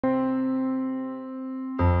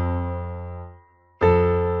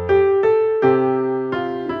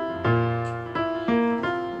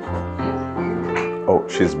Oh,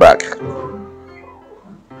 she's back.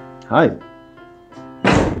 Hi.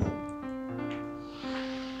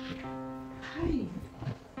 Hi.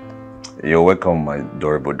 You're welcome, my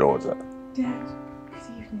adorable daughter. Dad, good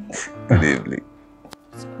evening. Good evening.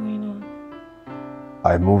 What's going on?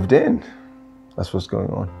 I moved in. That's what's going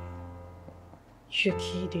on. You're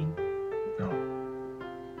kidding. No.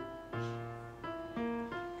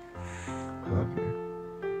 I love you.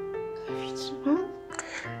 Love you too, man.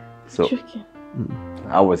 So, Joking.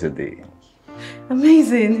 how was your day?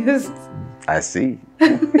 Amazing. I see.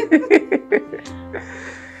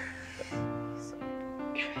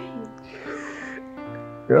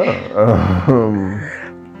 Yeah.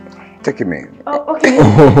 Take him in. Oh, okay.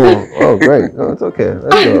 Oh, great. No, it's okay.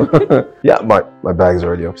 Let's go. Yeah, my bag's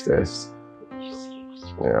already upstairs.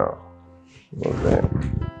 Yeah. Okay.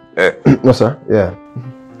 No, sir. Yeah.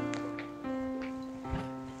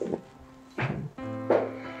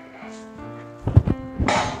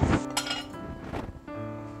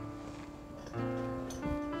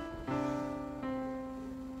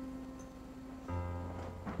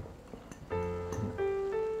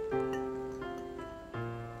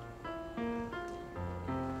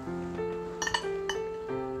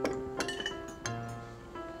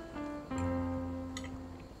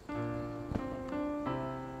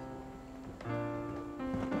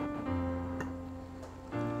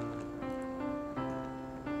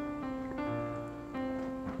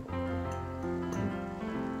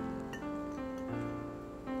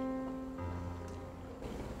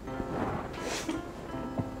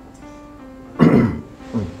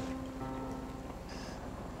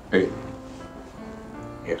 Hey.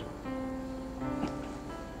 Here.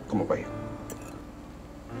 Come over here.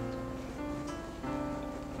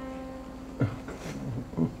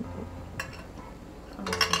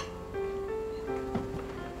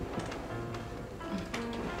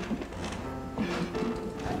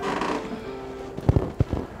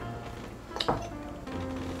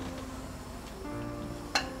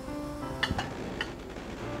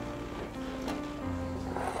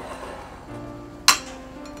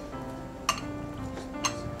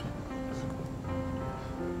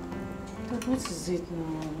 What is it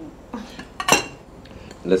now?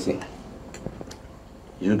 Listen.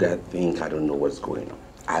 You guys think I don't know what's going on.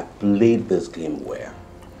 I played this game well.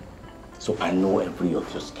 So I know every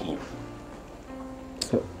of your scheme.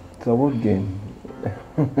 So what game?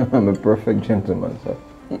 I'm a perfect gentleman, sir.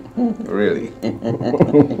 Really?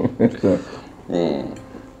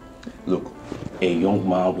 Look, a young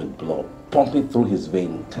man with blood pumping through his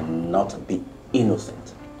vein cannot be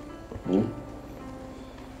innocent. Hmm?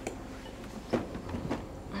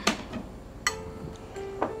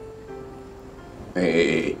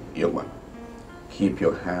 Hey, young man. Keep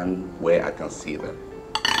your hand where I can see them.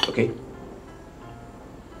 Okay?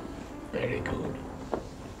 Very good.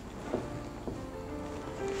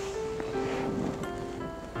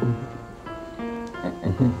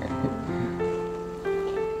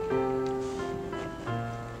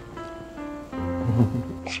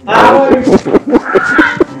 Are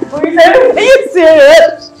you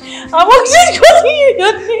serious? I'm actually calling you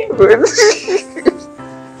your name.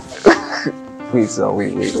 Wait, sir,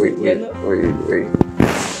 wait.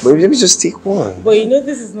 But let me just take one. But you know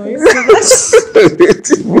this is not easy.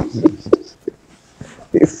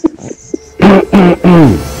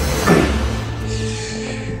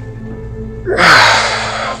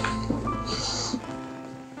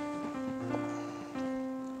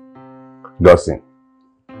 Dustin.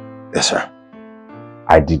 Yes, sir.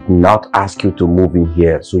 I did not ask you to move in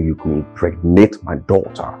here so you can impregnate my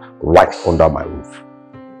daughter right under my roof.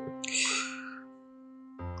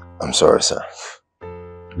 I'm sorry, sir.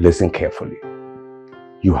 Listen carefully.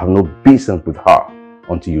 You have no business with her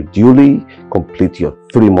until you duly complete your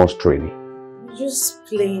 3 months training. We're just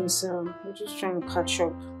playing, sir. We're just trying to catch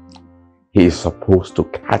up. He is supposed to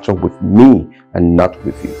catch up with me and not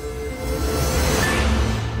with you.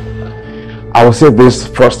 I will say this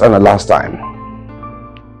first and the last time.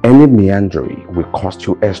 Any meandering will cost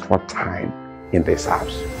you extra time in this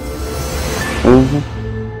house.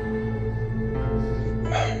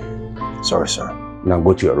 Sorry, sir. Now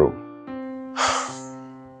go to your room.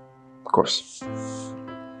 Of course.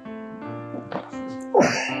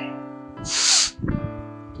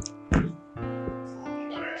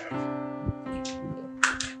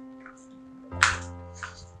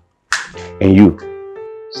 And you,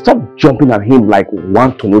 stop jumping at him like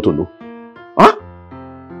one tono. Huh?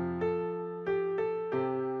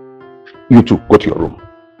 You two, go to your room.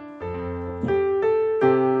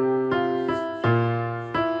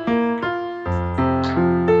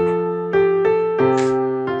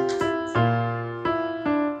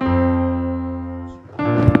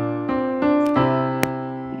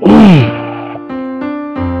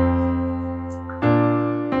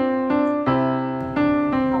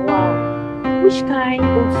 Which kind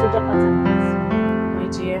of soldier pattern is? My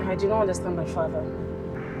dear, I do not understand my father.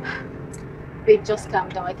 Babe, just calm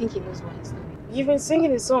down. I think he knows what he's doing. You've been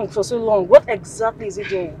singing his song for so long. What exactly is he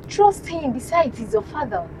doing? Trust him. Besides, he's your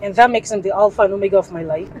father. And that makes him the alpha and omega of my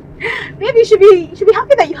life. Maybe you should be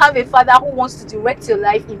happy that you have a father who wants to direct your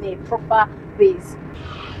life in a proper base.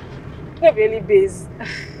 Not really base.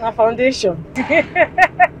 Not foundation.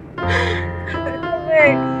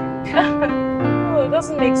 Oh, it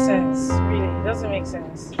doesn't make sense. Really, it doesn't make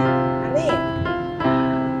sense. I mean,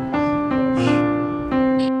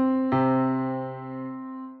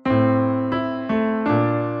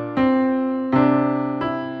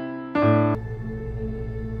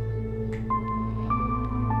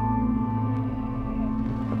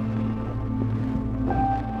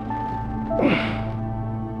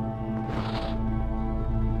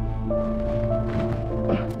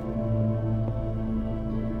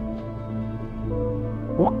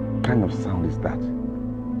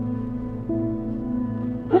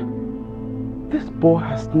 boy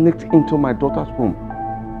has sneaked into my daughter's room.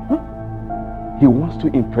 He wants to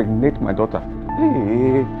impregnate my daughter.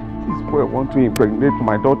 Hey, this boy wants to impregnate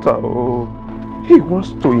my daughter. Oh, he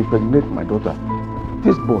wants to impregnate my daughter.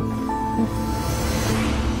 This boy.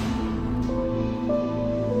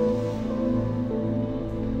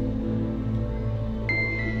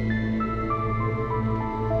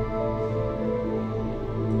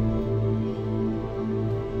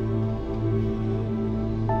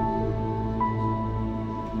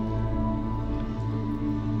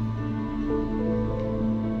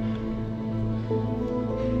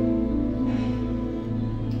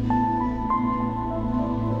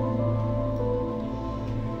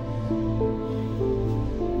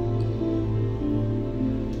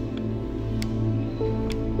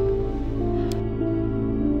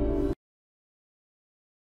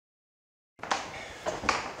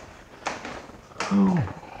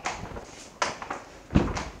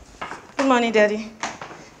 Good morning, Daddy.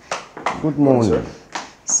 Good morning.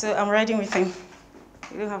 So I'm riding with him.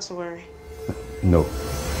 You don't have to worry. No.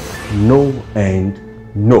 No and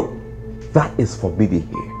no. That is forbidden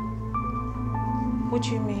here. What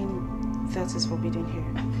do you mean that is forbidden here?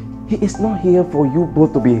 He is not here for you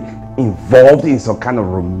both to be involved in some kind of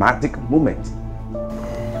romantic moment.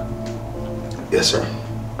 Yes, sir.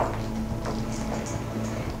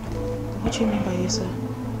 What do you mean by yes, sir?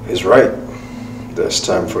 He's right. There's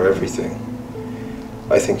time for everything.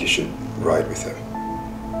 I think you should ride with him.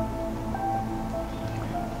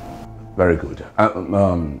 Very good.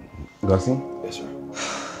 Gussie? Yes, sir.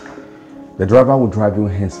 The driver will drive you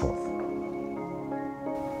henceforth.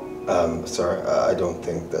 Sir, I don't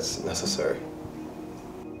think that's necessary.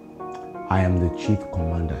 I am the chief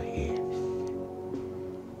commander here.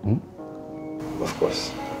 Of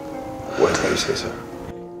course. Whatever you say, sir.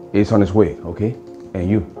 He's on his way, okay? And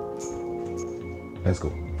you? Let's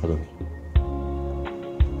go. Follow me.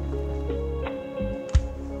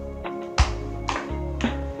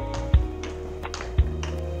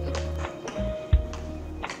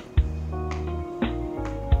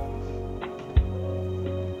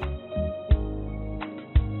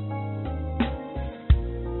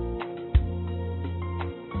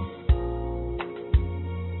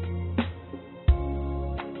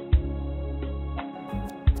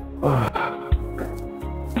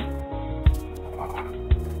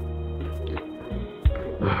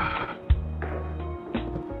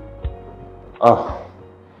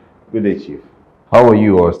 Good day, Chief. How are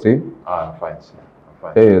you, Austin? I'm fine, sir. I'm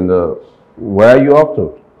fine. Hey, and where are you off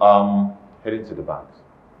to? Heading to the bank.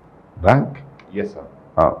 Bank? Yes, sir.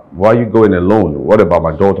 Why are you going alone? What about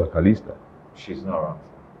my daughter, Calista? She's not around.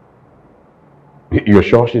 You're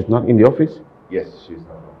sure she's not in the office? Yes, she's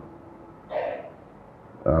not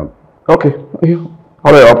around. Okay.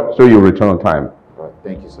 Hurry up so you return on time. Right.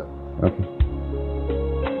 Thank you, sir. Okay.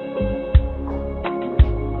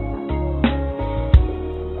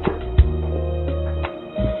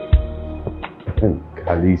 And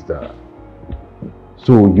Calista.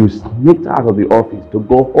 So you sneaked out of the office to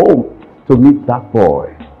go home to meet that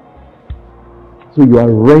boy. So you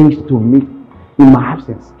arranged to meet in my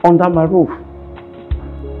absence under my roof.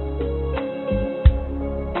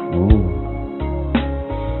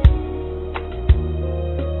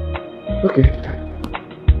 Okay.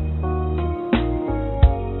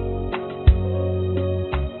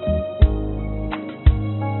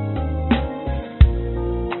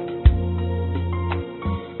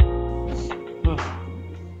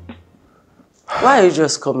 Why are you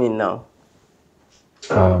just coming now?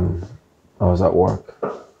 I was at work.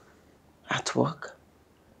 At work?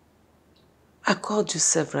 I called you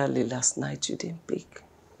severally last night, you didn't pick.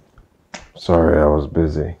 Sorry, I was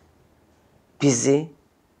busy. Busy?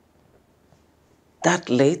 That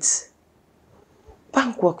late?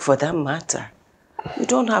 Bank work for that matter. You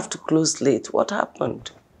don't have to close late. What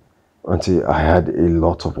happened? Auntie, I had a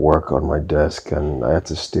lot of work on my desk and I had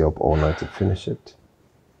to stay up all night to finish it.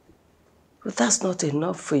 But that's not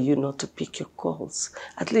enough for you not to pick your calls.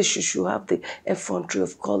 At least you should have the effrontery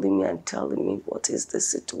of calling me and telling me what is the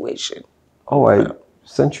situation. Oh, I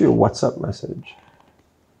sent you a WhatsApp message.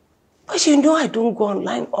 But you know I don't go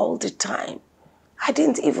online all the time. I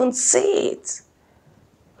didn't even see it.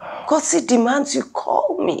 Because it demands you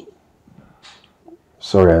call me.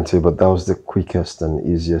 Sorry, Auntie, but that was the quickest and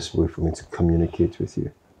easiest way for me to communicate with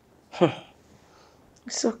you.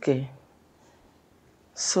 It's okay.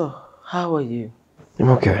 So, how are you? I'm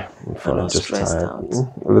okay. I'm fine. You're not Just stressed tired. out?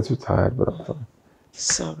 A little tired, but I'm fine.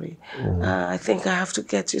 Sorry. I think I have to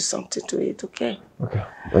get you something to eat, okay? Okay.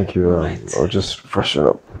 Thank you. Right. I'll just freshen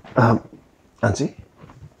up. Auntie?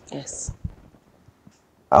 Yes.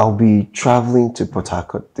 I'll be traveling to Port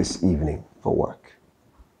Harcourt this evening for work.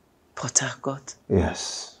 Port Harcourt?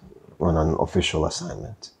 Yes. On an official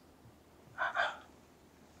assignment.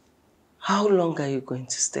 How long are you going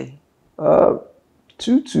to stay?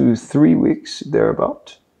 2 to 3 weeks,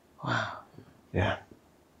 thereabout. Wow. Yeah.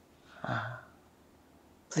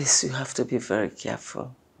 Please, you have to be very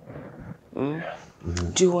careful. Do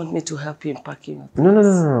you want me to help you in packing your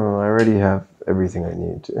things? No. I already have everything I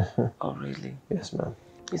need. Oh, really? Yes, ma'am.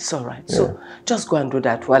 It's all right. Yeah. So, just go and do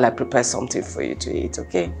that while I prepare something for you to eat,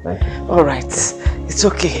 okay? Thank you. All right. It's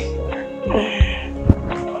okay.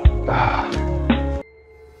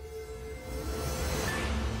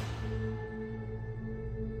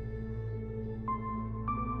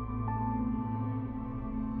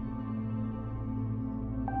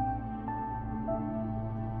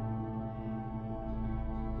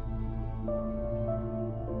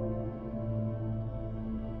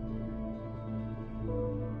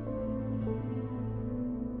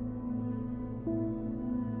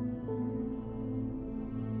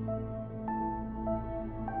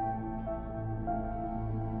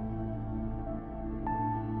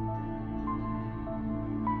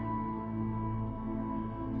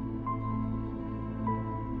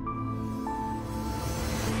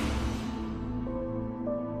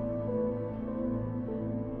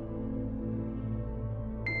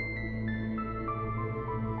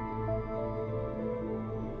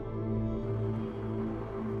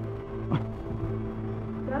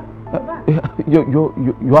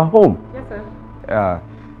 You are home? Yes, sir.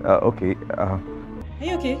 Okay. Are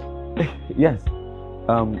you okay? Yes.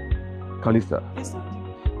 Kalista, Yes, sir.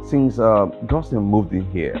 since Gosling moved in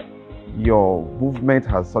here, your movement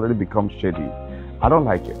has suddenly become shady. I don't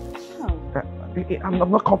like it. How? I'm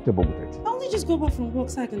not comfortable with it. I only just go back from work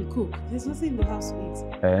so I can cook. There's nothing in the house to eat.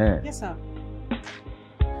 Yes, sir.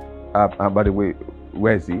 By the way,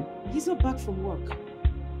 where is he? He's not back from work.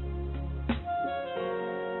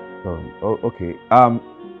 Okay.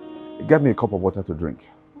 Get me a cup of water to drink.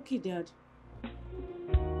 Okay, Dad.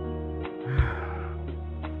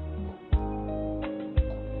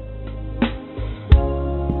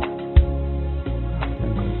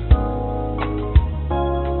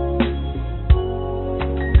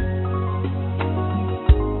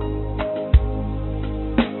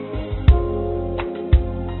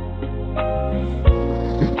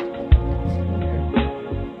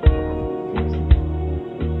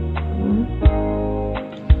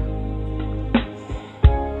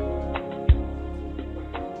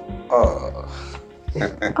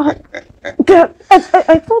 Dad,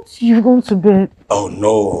 I thought you were going to bed. Oh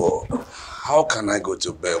no. How can I go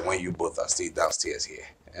to bed when you both are still downstairs here?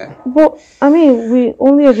 Eh? Well, I mean, we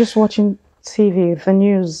only are just watching TV, the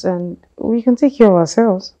news, and we can take care of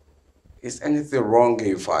ourselves. Is anything wrong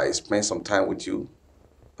if I spend some time with you?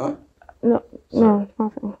 Huh? No,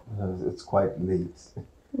 nothing. It's quite late.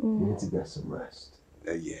 You need to get some rest.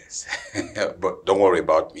 Yes. But don't worry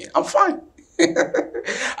about me. I'm fine.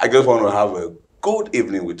 I just want to have a good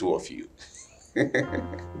evening with two of you.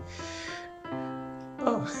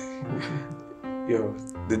 Oh, yo,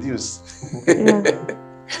 the news.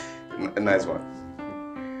 Yeah. A nice one.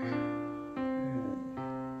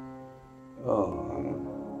 Oh.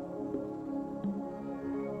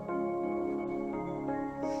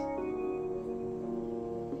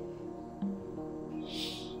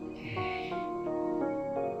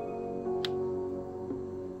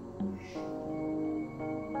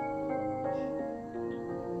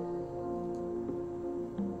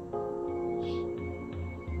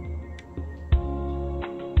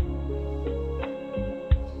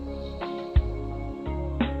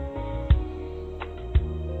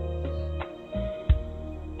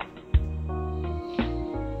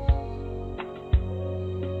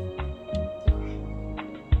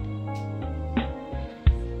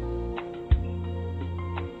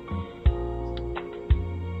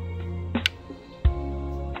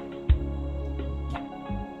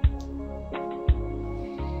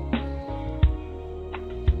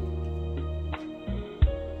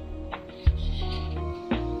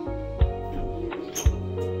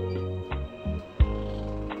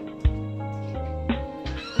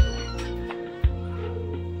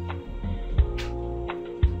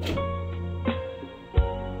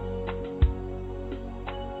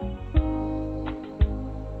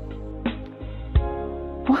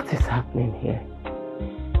 happening here?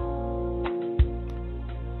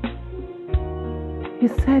 He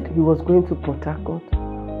said he was going to Port Harcourt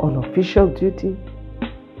on official duty,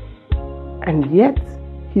 and yet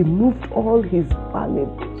he moved all his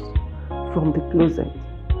valuables from the closet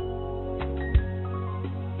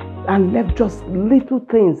and left just little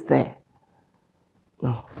things there.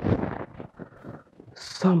 No.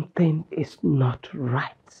 Something is not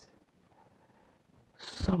right.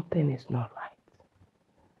 Something is not right.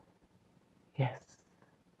 Yes.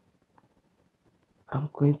 I'm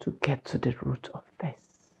going to get to the root of this.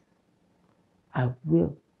 I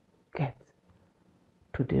will get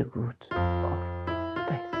to the root of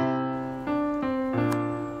this.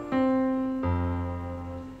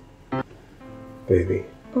 Baby.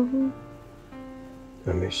 Mm-hmm.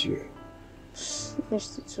 I miss you. Miss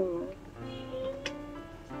you too, man.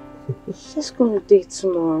 Let's go on a date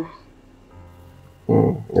tomorrow.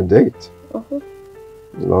 A date? Mm-hmm.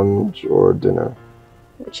 Lunch or dinner?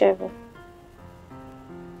 Whichever.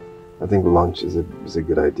 I think lunch is a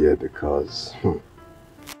good idea because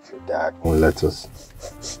Dad won't let us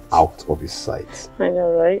out of his sight. I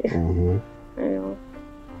know, right? Mm-hmm. I know.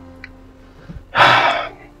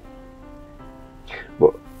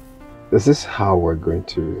 But is this how we're going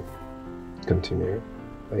to continue?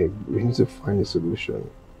 Like, we need to find a solution.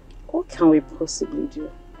 What can we possibly do?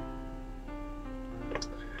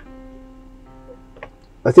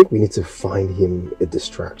 I think we need to find him a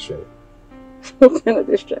distraction. What kind of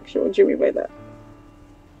distraction? What do you mean by that?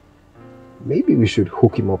 Maybe we should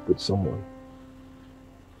hook him up with someone.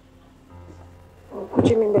 What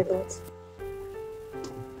do you mean by that?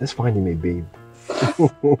 Let's find him a babe.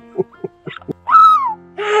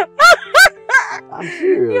 I'm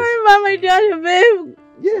serious. You remember my dad, babe?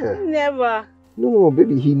 Yeah. Never. No,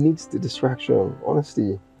 baby, he needs the distraction.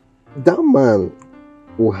 Honestly, that man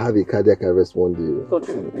will have a cardiac arrest one day. God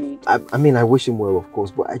forbid. I mean, I wish him well, of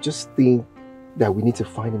course, but I just think that we need to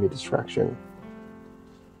find him a distraction.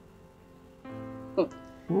 So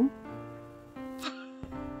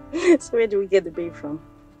where do we get the babe from?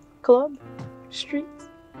 Club? Street?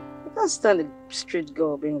 I can't stand a street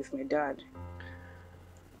girl being with my dad.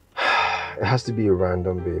 It has to be a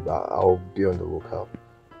random babe. I'll be on the lookout.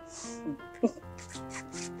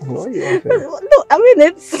 No, you're laughing. No, I mean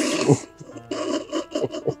it's...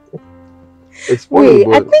 It's funny, Wait,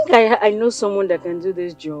 but... I think I know someone that can do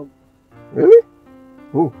this job. Really?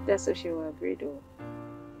 Who? That's if she will agree though.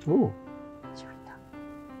 Who?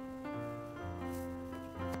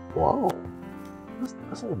 Wow.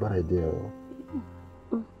 That's not a bad idea.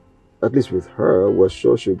 At least with her, we're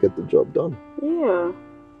sure she'll get the job done. Yeah.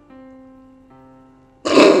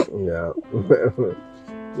 Yeah.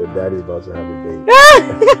 Your daddy's about to have a baby.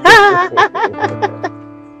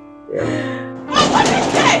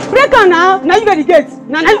 Break on now. Now you got the gate.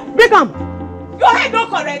 Now break on. Your head not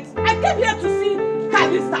correct. I came here to see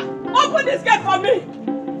Kalista. Open this gate for me.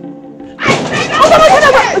 I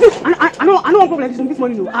don't want problem like this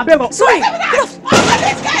morning. I beg you. Sorry. Open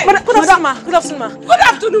this gate. Good afternoon, ma. Good afternoon, ma. Good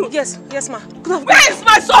afternoon. Yes, ma. Good afternoon. Where is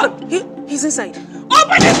my son? He's inside.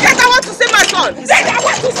 Open this gate. I want to see my son. I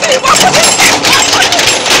want to see him. Open this gate.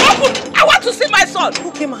 Open. I want to see my son.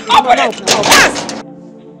 Okay, ma. Open it. Yes.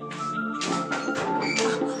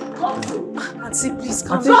 Auntie, please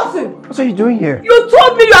come. Nothing. What are you doing here? You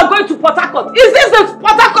told me you are going to Port Harcourt. Is this the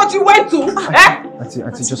Port Harcourt you went to?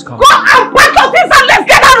 Auntie, just calm Go and pack your things and let's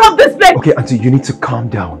get out of this place. Okay, Auntie, you need to calm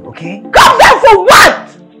down, okay? Calm down for what?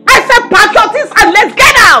 I said pack your things and let's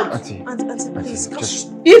get out. Auntie, please.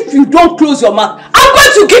 just... If you don't close your mouth, I'm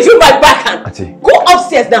going to give you my backhand. Auntie. Go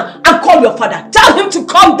upstairs now and call your father. Tell him to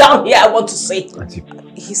come down here. I want to see. Auntie.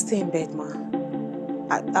 He's still in bed, ma.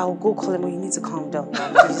 I'll go call him, but you need to calm down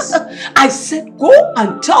now, please. I said go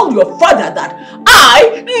and tell your father that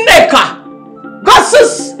I, Neka,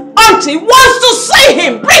 Gus's auntie, wants to see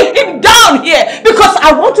him. Bring him down here because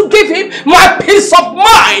I want to give him my peace of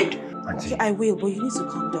mind. Okay, I will, but you need to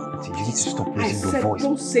calm down. Auntie, you need to stop raising I your said voice.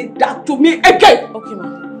 don't say that to me again. Okay,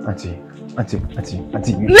 ma. Auntie, you...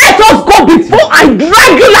 Let us go before I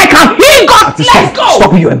drag you like a he-goat. Let's go.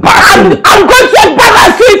 Stop, you embarrassing me. I'm going to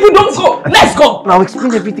embarrass you if you don't go. Let's go. I'll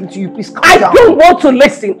explain everything to you. Please calm I down. don't want to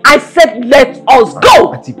listen. I said let us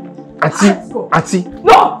go. Auntie.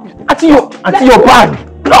 No. Auntie, your bag.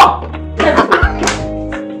 No.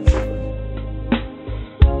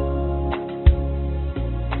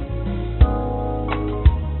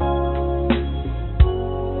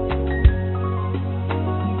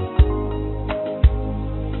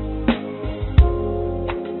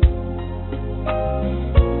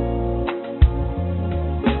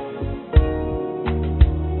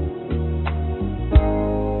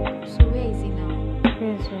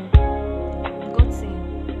 Let's go.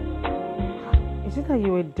 Is it that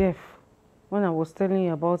you were deaf when I was telling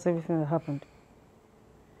you about everything that happened?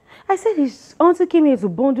 I said his auntie came here to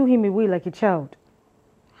bundle him away like a child.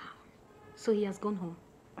 So he has gone home?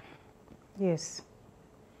 Yes.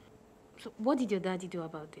 So what did your daddy do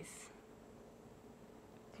about this?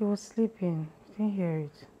 He was sleeping. Didn't hear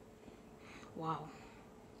it. Wow.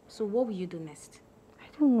 So what will you do next? I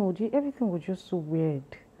don't know. Everything was just so weird.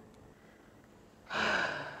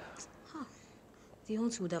 The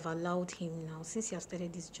auntie would have allowed him now since he has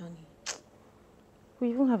started this journey.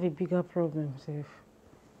 We even have a bigger problem, Seth.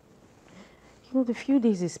 You know, the few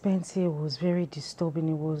days he spent here was very disturbing.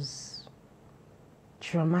 It was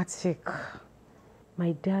dramatic.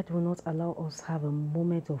 My dad will not allow us have a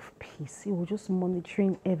moment of peace. He was just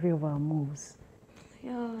monitoring every of our moves.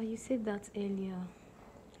 Yeah, you said that earlier.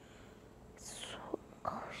 So,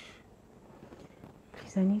 gosh.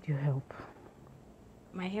 Please, I need your help.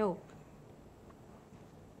 My help?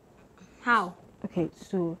 How? Okay,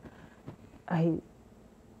 so I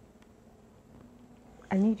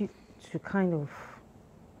need you to kind of,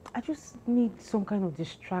 I just need some kind of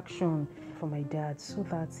distraction for my dad so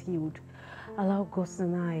that he would allow Gus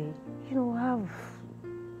and I, you know, have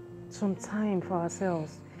some time for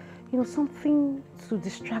ourselves. You know, something to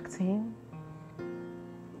distract him.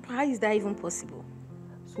 How is that even possible?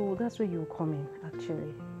 So that's where you come in,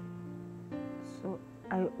 actually. So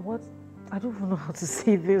I don't even know how to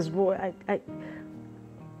say this, but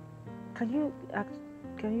can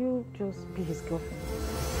you just be his girlfriend?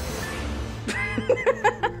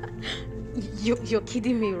 You're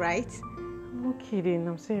kidding me, right? I'm not kidding,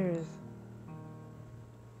 I'm serious.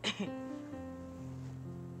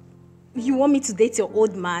 You want me to date your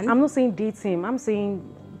old man? I'm not saying date him, I'm saying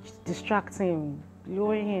distract him,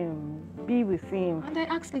 lure him, be with him. And I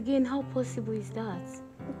asked again, how possible is that?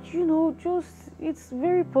 You know, it's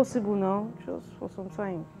very possible now, just for some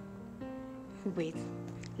time. Wait,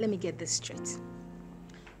 let me get this straight.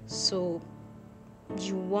 So,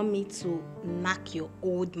 you want me to knock your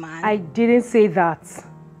old man? I didn't say that.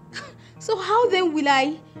 So how then will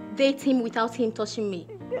I date him without him touching me?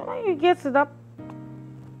 You know, when you get to that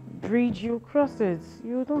bridge, you cross it.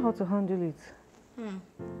 You know how to handle it.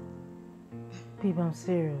 Babe, I'm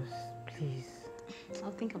serious. Please.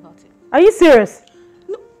 I'll think about it. Are you serious?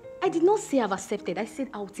 No, I did not say I've accepted. I said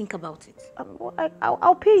I'll think about it.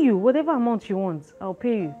 I'll pay you. Whatever amount you want, I'll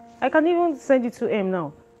pay you. I can even send you 2M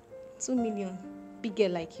now. 2 million. Big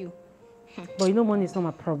girl like you. But you know, money is not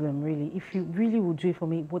my problem, really. If you really would do it for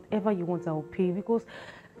me, whatever you want, I'll pay you, because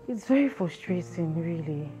it's very frustrating,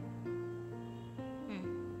 really.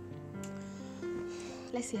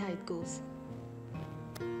 Let's see how it goes.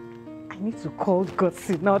 I need to call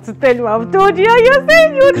Gutsy now to tell you I've told you. You're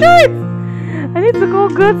saying you'll do it. I need to call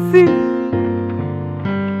Gutsy.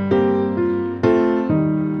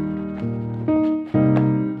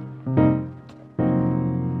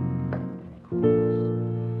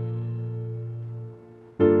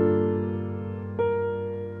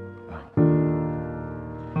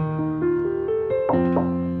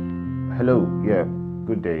 Hello, yeah,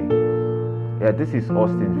 good day. Yeah, this is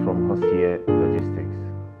Austin from Hossier Logistics.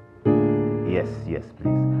 Yes,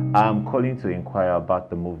 please. I'm calling to inquire about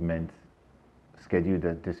the movement scheduled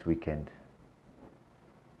this weekend.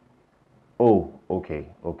 Oh, okay.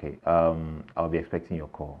 I'll be expecting your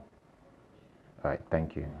call. All right,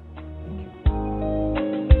 thank you.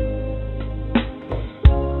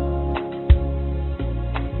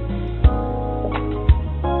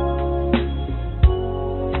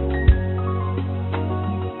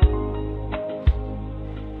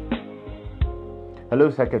 Hello,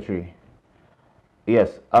 Secretary.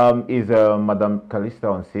 Yes, is Madam Calista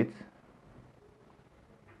on seat?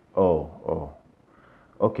 Oh.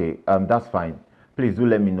 Okay, that's fine. Please do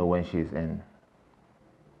let me know when she's in.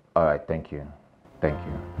 All right, thank you.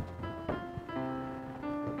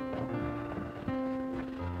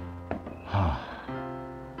 I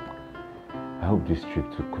hope this trip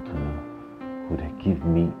to Cotonou would give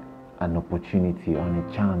me an opportunity and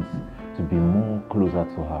a chance to be more closer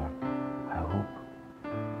to her. I hope.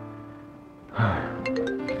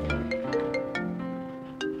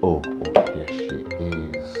 Oh, yes, she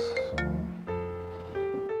is.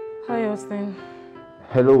 Hi, Austin.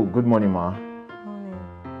 Hello, good morning, ma. Morning.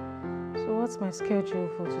 So what's my schedule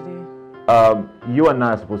for today? You and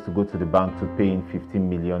I are supposed to go to the bank to pay in 15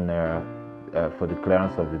 million naira for the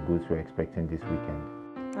clearance of the goods we're expecting this weekend.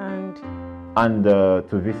 And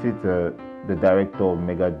to visit the director of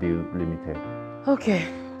Mega Deal Limited. Okay,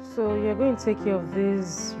 so you're going to take care of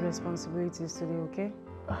these responsibilities today, okay?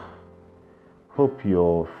 Hope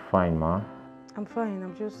you're fine, ma. I'm fine.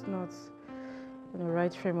 I'm just not in the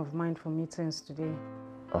right frame of mind for meetings today.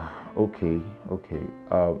 Okay.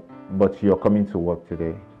 But you're coming to work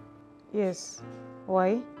today? Yes.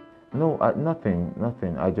 Why? No, nothing.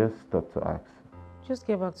 I just thought to ask. Just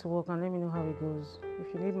get back to work and let me know how it goes.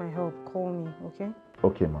 If you need my help, call me, okay?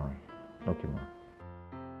 Okay, ma.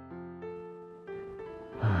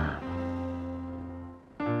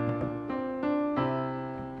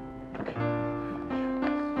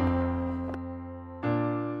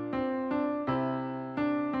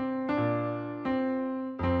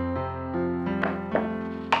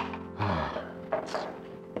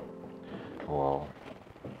 Wow.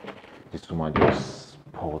 This woman just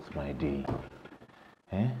spoiled my day.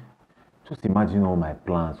 Just imagine all my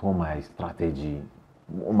plans, all my strategy,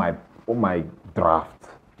 all my draft.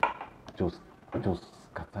 Just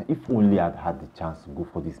scatter. If only I'd had the chance to go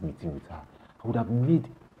for this meeting with her, I would have made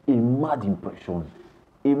a mad impression,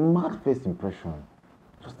 a mad first impression.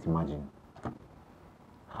 Just imagine.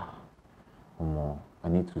 I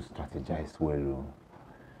need to strategize well.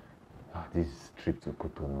 This trip to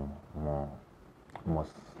Cotonou, I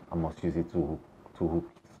must use it to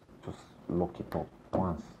just lock it up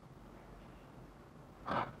once.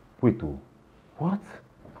 Wait, what?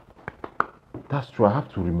 That's true, I have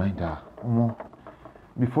to remind her.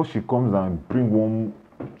 Before she comes and bring one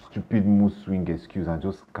stupid mood swing excuse and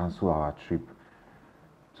just cancel our trip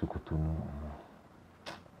to Cotonou.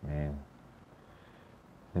 Man,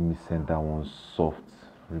 let me send that one soft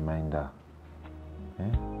reminder.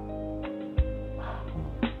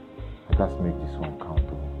 I gotta make this one count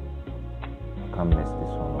though. I can't mess this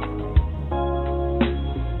one up.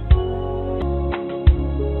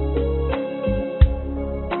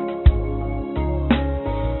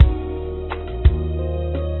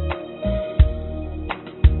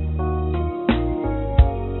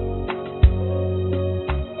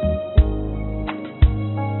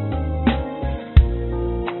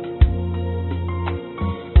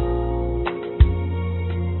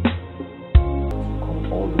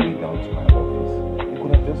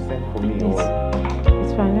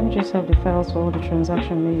 Have the files for all the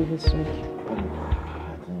transaction made this week.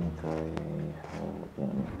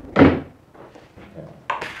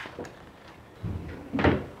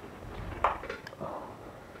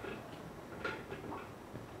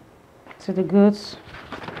 So the goods,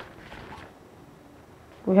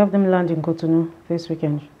 we have them land in Cotonou this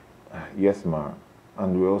weekend. Yes, ma.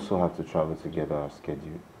 And we also have to travel together our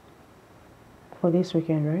schedule. For this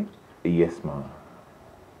weekend, right? Yes, ma.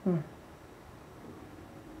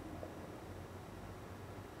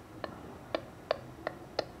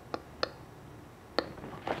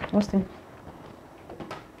 Austin,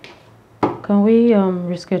 can we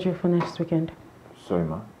reschedule for next weekend? Sorry,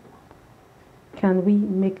 ma? Can we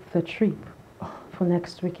make the trip for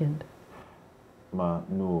next weekend? Ma,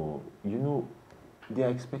 no. You know, they are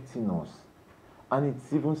expecting us. And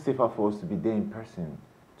it's even safer for us to be there in person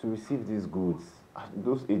to receive these goods.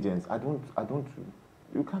 Those agents, you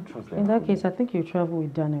can't trust them. In that case, I think you travel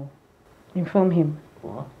with Daniel. Inform him.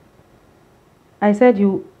 What? I said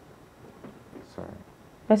you... Sorry.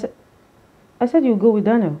 I said you go with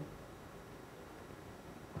Daniel.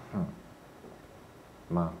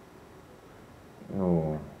 Ma,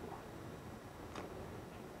 no.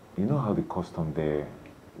 You know how the custom there,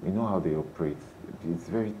 you know how they operate. It's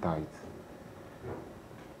very tight.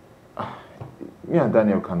 Me and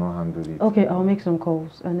Daniel cannot handle it. Okay, I'll make some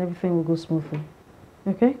calls and everything will go smoothly.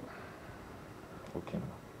 Okay? Okay,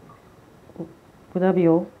 ma. Would that be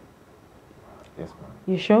all? Yes, ma'am.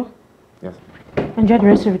 You sure? Yes. Enjoy the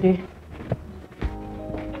rest of the day.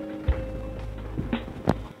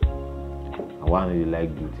 I want to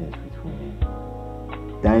like do things with women.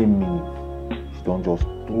 9 minutes, she don't just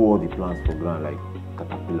throw all the plans for ground like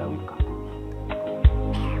caterpillar with caput.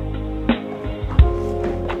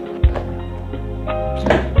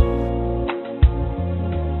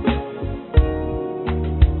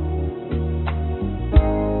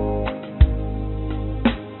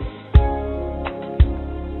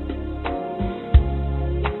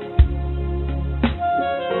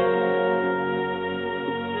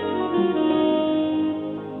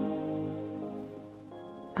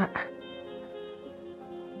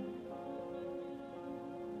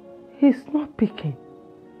 He's not picking.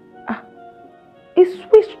 He's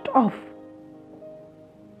switched off.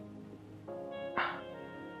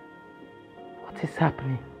 What is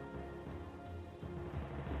happening?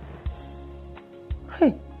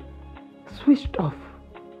 Hey, switched off.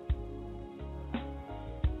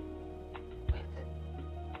 Wait.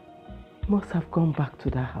 He must have gone back to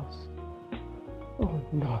the house. Oh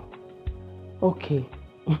no. Okay.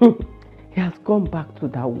 He has gone back to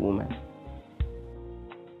that woman.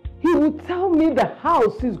 He will tell me the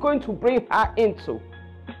house he's going to bring her into.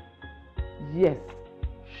 yes,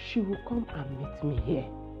 she will come and meet me here.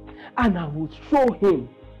 And I will show him.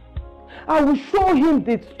 I will show him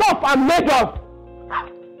the stuff I'm made of.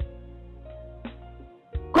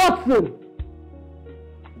 Godson,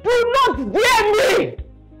 do not dare me!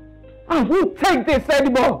 I won't take this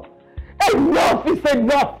anymore. Enough is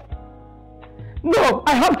enough. No,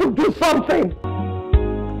 I have to do something.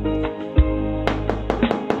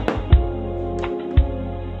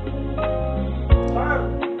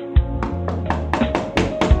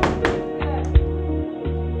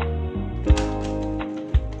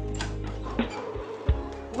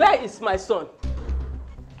 Where is my son?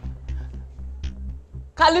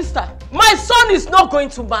 Callista, my son is not going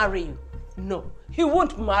to marry you. No, he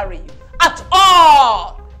won't marry you at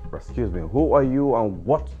all. Excuse me, who are you and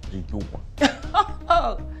what do you want?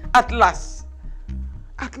 At last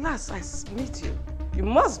I meet you. You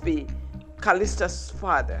must be Callista's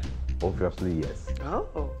father. Obviously, yes.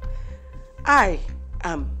 Oh, I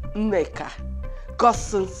am Nneka,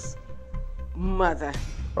 Godson's mother.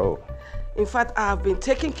 Oh. In fact, I have been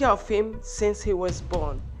taking care of him since he was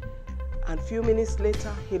born. And a few minutes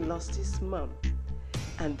later, he lost his mom.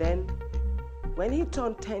 And then, when he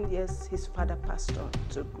turned 10 years, his father passed on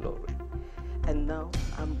to glory. And now,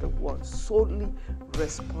 I'm the one solely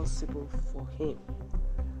responsible for him.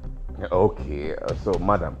 Okay, so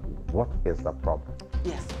madam, what is the problem?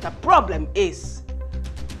 Yes, the problem is,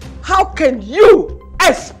 how can you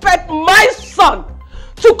expect my son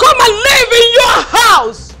to come and live in your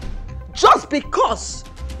house just because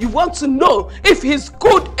you want to know if he's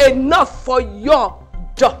good enough for your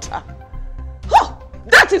daughter? Huh,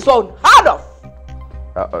 that is unheard of.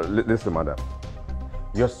 Listen, madam.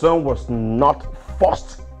 Your son was not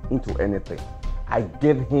forced into anything. I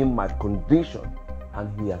gave him my condition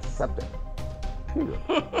and he accepted.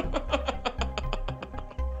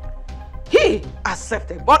 He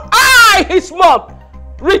accepted, but I, his mom,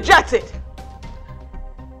 rejected.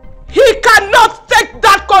 He cannot take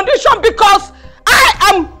that condition because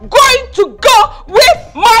I am going to go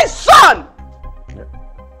with my son. Yeah.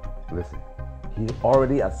 Listen, he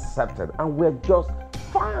already accepted and we're just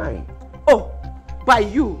fine. Oh, by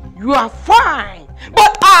you are fine.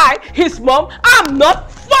 But I, his mom, am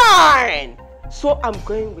not fine. So I'm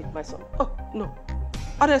going with my son. Oh, no.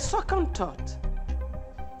 On a second thought.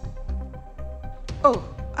 Oh,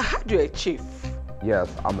 I heard you're a chief. Yes,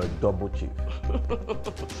 I'm a double chief.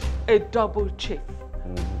 A double chief.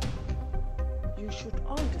 Mm-hmm. You should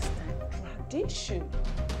understand tradition.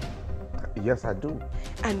 Yes, I do.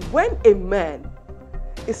 And when a man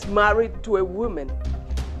is married to a woman,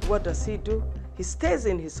 what does he do? He stays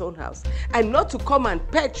in his own house. And not to come and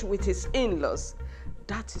patch with his in-laws.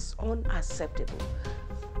 That is unacceptable.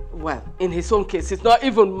 Well, in his own case, he's not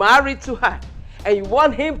even married to her. And you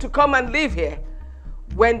want him to come and live here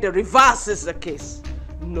when the reverse is the case.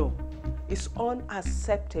 No, it's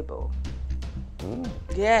unacceptable.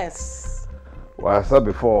 Yes. Well, I said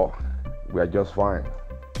before, we are just fine.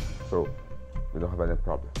 So, we don't have any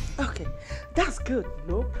problem. Okay, that's good.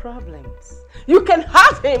 No problems. You can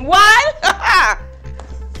have him. Why? I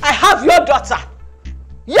have your daughter.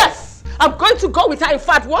 Yes, I'm going to go with her. In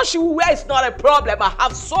fact, what she will wear is not a problem. I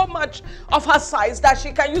have so much of her size that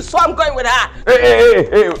she can use, so I'm going with her.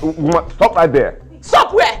 Hey, stop right there.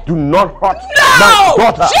 Stop where? Do not hurt my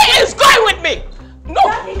daughter. She is going with me. No.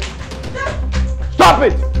 Stop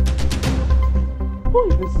it. Who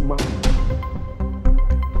is this man?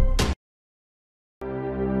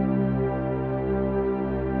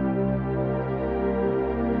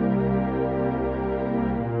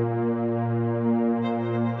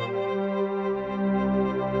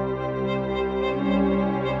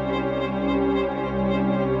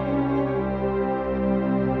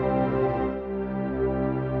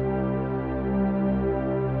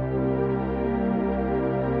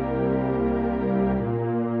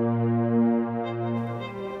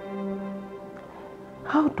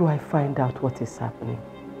 How do I find out what is happening?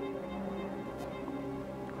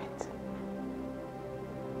 Wait.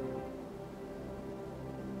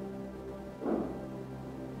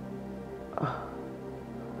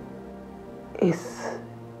 Is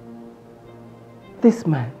this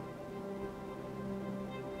man?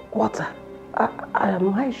 What?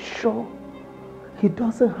 Am I sure he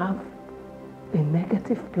doesn't have a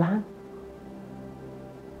negative plan?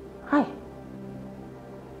 Hi.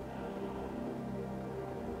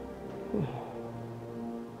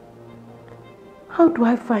 How do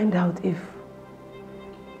I find out if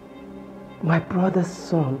my brother's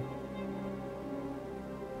son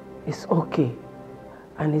is okay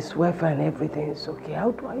and his wife and everything is okay?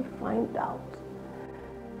 How do I find out?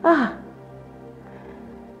 Hi.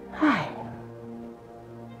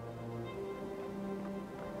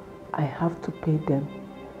 I have to pay them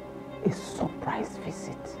a surprise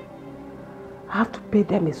visit. I have to pay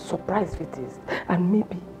them a surprise visit. And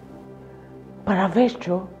maybe,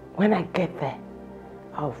 peradventure, when I get there,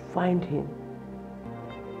 I'll find him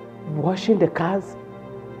washing the cars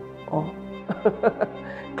or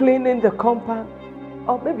cleaning the compound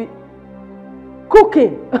or maybe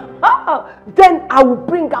cooking. Then I will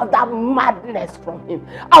bring out that madness from him.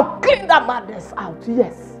 I'll clean that madness out.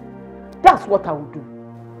 Yes, that's what I will do.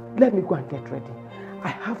 Let me go and get ready. I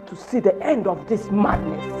have to see the end of this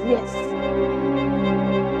madness. Yes.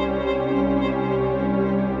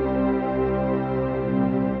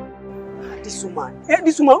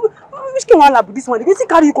 This woman, which can one like this one? They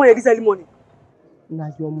carry you come here this early morning.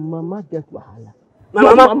 Now your mama get wahala.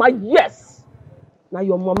 My mama, yes. Now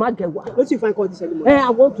your mama get wahala. What you find call this early morning? I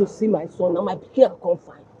want to see my son. Now my pikin come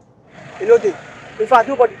find. You know they. In fact,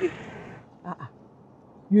 nobody did.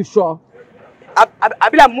 You sure? I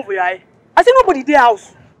be like move your eye. I said nobody there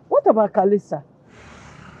house. What about Kalisa?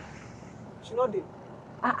 She not there.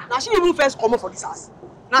 Now she even first come out for this house.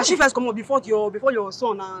 Now she first come out before your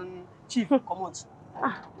son and chief come out.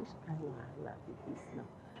 Which kind of wahala is this now?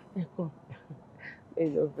 Hey, come. Hey,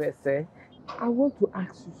 no vex, eh? I want to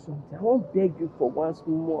ask you something. I want to beg you for one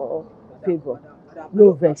small favor.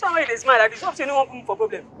 No vex. That's why they smile like this. Hope anyone come for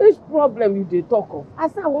problem. Which problem you dey talk of? I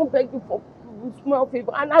said I want to beg you for small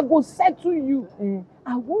favor and I go settle you.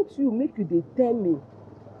 I want you make you dey tell me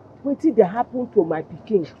wetin dey happen to my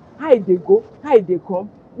pikin. How they go? How they come?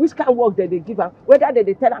 Which kind of work they give am? Whether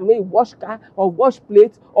they tell am make wash car or wash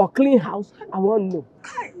plate or clean house, I want to know.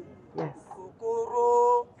 Yes.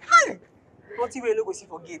 Kokoro. Hi. Nothing we no go see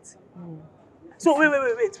for gate. So wait.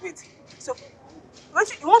 So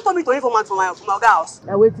you want to me to informant for my house?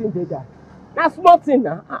 Now waiting dey that. That's small thing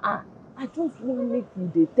now. I just want to make you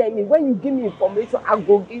dey tell me. When you give me information, I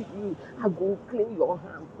go give you. I go clean your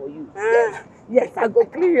hand for you. Yes, I go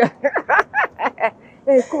clean your.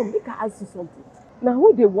 Hey, come, make I ask you something. Now,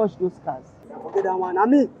 who they wash those cars? Forget that one. I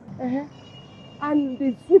mean. And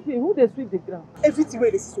the sweeping, who they sweep the ground? Everything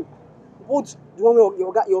where they see so. Both the one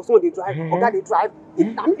where your son they drive, Oga they drive.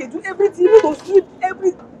 They do everything. You don't sweep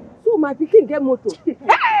everything. So my pikin get motor.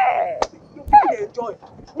 Hey! Your pikin they enjoy.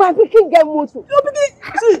 My pikin get motor. Your pikin,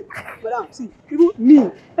 see, madam, see, even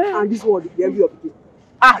me and this one, they envy your pikin.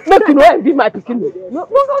 Make you no envy my pikin. No.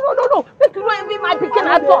 Make you no envy my pikin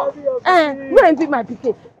at all. No envy my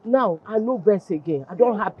pikin. Now I no verse again. I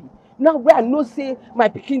don't happy. Now where I know say my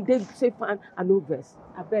pikin dey safe and I no verse.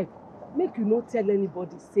 I beg, make you no tell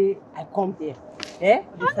anybody say I come there. I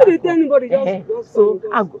no dey tell anybody. Just so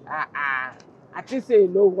I go. I think say you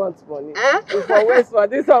no want money. You for waste for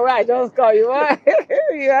this one where I just call you.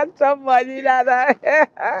 You want some money, Nana?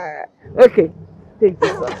 Okay, take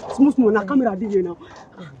this one. Small. Now camera dey here now.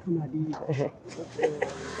 Camera dey here.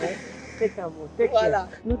 Take care. Take care.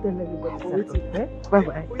 No tell anybody.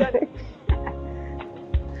 Bye.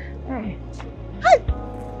 Hey.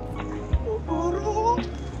 Kokoro.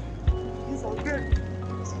 This is good.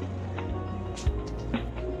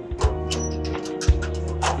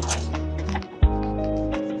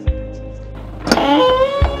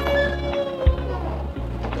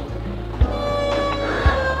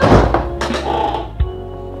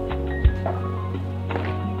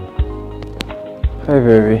 Hi,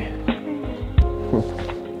 baby.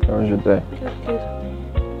 How was your day? Good.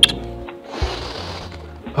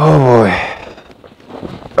 Oh boy.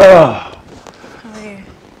 How are you?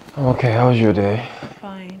 I'm okay. How was your day?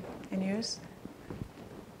 Fine. And yours?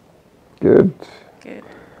 Good. Good.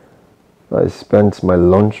 I spent my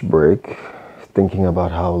lunch break thinking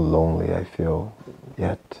about how lonely I feel,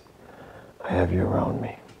 yet I have you around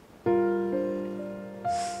me. I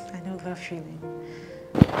know that feeling.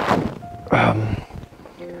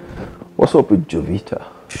 What's up with Jovita?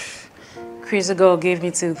 Crazy girl gave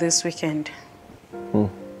me till this weekend.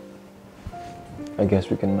 I guess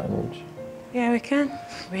we can manage. Yeah, we can.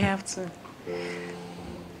 We have to.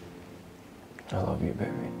 I love you,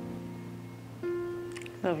 baby.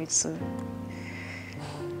 Love you too.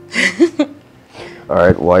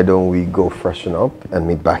 Alright, why don't we go freshen up and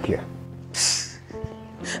meet back here?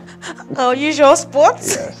 Our usual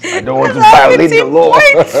spots? Yes, I don't want to violate the law.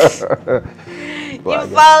 You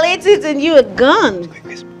violated and you a gun.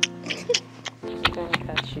 Gonna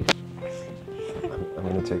catch you. I'm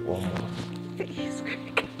gonna take one more. He's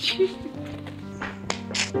gonna catch you.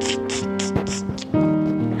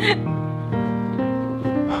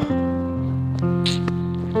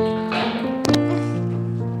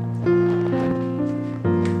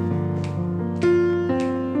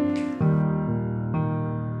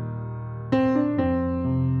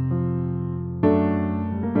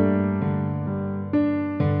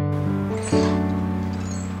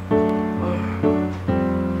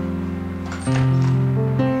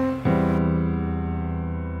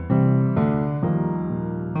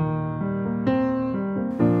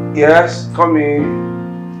 Yes, come in.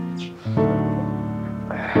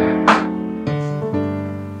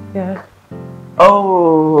 Yeah.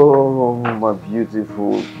 Oh, my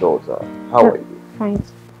beautiful daughter. How are you? Fine.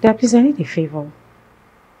 Dad, please, I need a favor.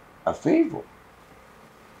 A favor?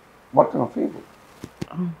 What kind of favor?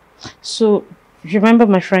 So, remember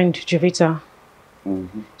my friend Jovita?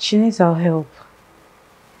 Mm-hmm. She needs our help.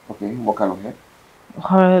 Okay, what kind of help?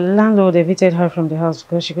 Her landlord evicted her from the house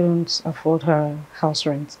because she couldn't afford her house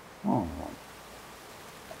rent. Oh.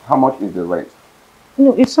 How much is the rent?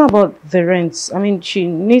 No, it's not about the rent. I mean,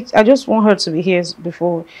 I just want her to be here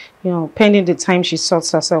before, pending the time she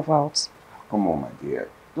sorts herself out. Come on, my dear.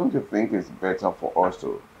 Don't you think it's better for us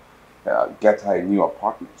to get her a new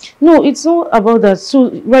apartment? No, it's not about that.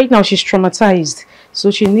 So, right now she's traumatized. So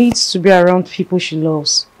she needs to be around people she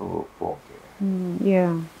loves. Oh, okay.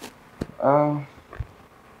 Yeah.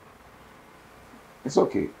 It's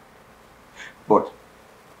okay. But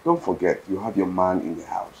don't forget, you have your man in the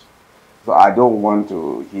house. So I don't want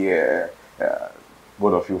to hear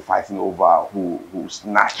both of you fighting over who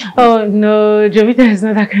snatched. Oh, no. Jovita is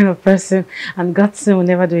not that kind of person. And Godson will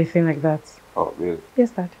never do anything like that. Oh, really?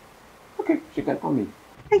 Yes, Dad. Okay, she can come in.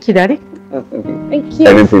 Thank you, Daddy. Thank you.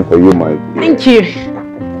 Anything for you, my dear. Thank you.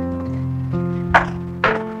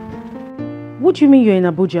 What do you mean you're in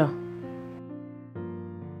Abuja?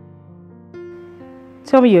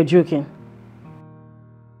 Tell me you're joking.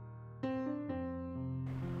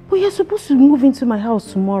 But you're supposed to move into my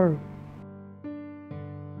house tomorrow.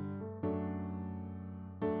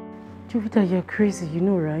 Jovita, you're crazy, you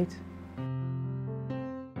know, right?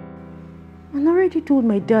 And I already told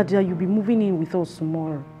my dad that you'll be moving in with us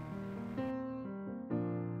tomorrow.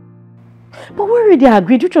 But we already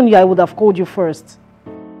agreed. Which one I would have called you first?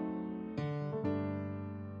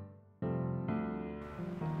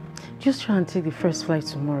 Just try and take the first flight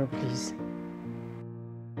tomorrow, please.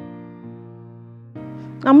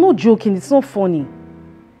 I'm not joking. It's not funny.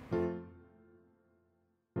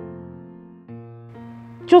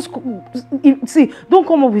 Just see, don't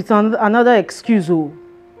come up with another excuse, oh.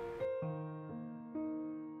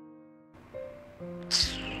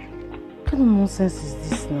 What kind of nonsense is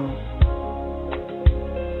this now?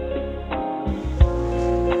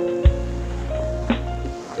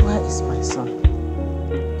 Where is my son?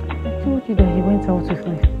 I told you that he went out with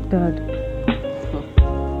my dad.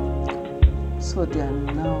 So they are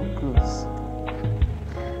now close.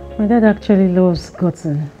 My dad actually loves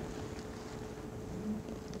Godson.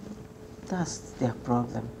 That's their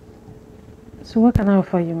problem. So what can I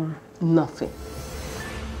offer you, Ma? Nothing.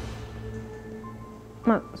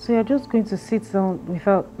 Ma, so you're just going to sit down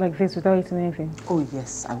like this without eating anything? Oh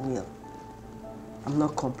yes, I will. I'm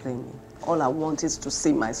not complaining. All I want is to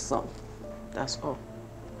see my son. That's all.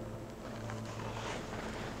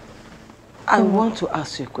 I want to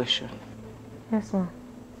ask you a question. Yes, Ma.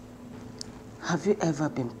 Have you ever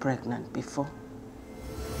been pregnant before?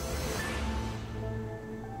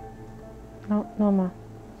 No, Ma.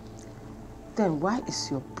 Then why is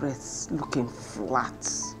your breast looking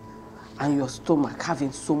flat and your stomach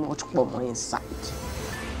having so much pomo inside?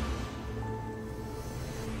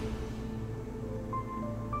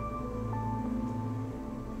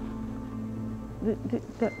 This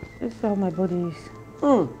is how my body is.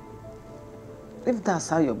 If that's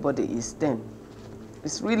how your body is, then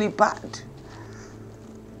it's really bad.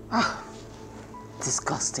 Ah,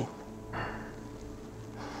 disgusting.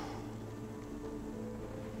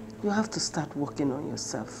 You have to start working on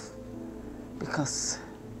yourself because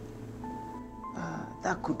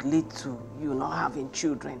that could lead to you not having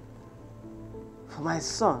children. For my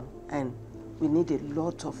son, and we need a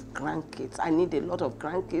lot of grandkids. I need a lot of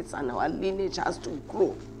grandkids and our lineage has to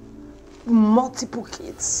grow. Multiple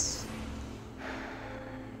kids.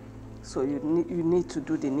 So you need to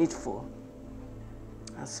do the needful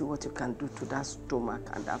and see what you can do to that stomach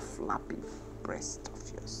and that flappy breast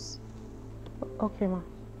of yours. Okay, Ma.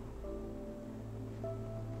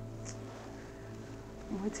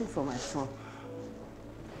 I'm waiting for my son.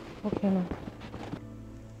 Okay, Ma.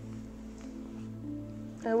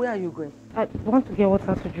 Where are you going? I want to get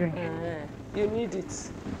water to drink. You need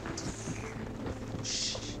it.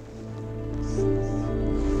 Shh.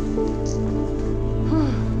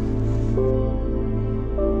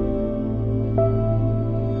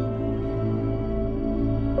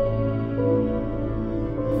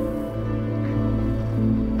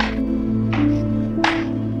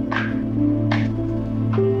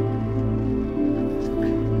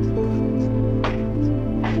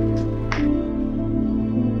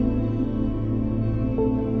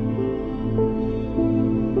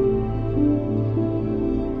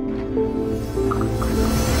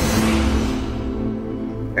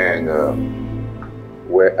 And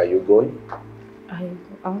where are you going?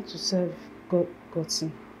 I want to serve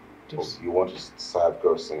Godson. Oh, you want to serve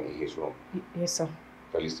Godson in his room? Yes, sir.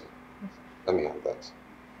 Okay, listen. Let me have that.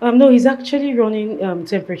 No, he's actually running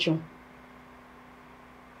temperature.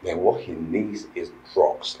 Then what he needs is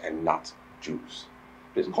drugs and not juice.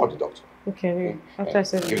 Please call the doctor. Okay. After I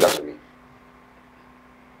serve him. Give that to me.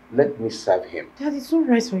 Let me serve him. Dad, it's not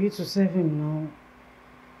right for you to serve him now.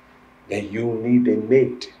 Then you need a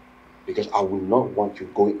maid. Because I will not want you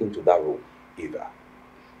going into that room either.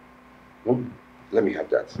 Let me have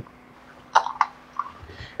that.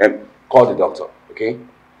 And call the doctor, okay?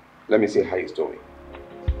 Let me see how he's doing.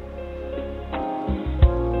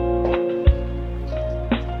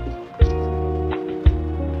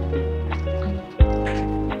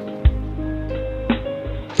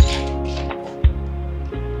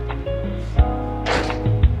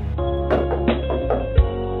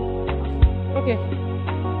 Okay.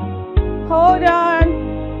 Hold on.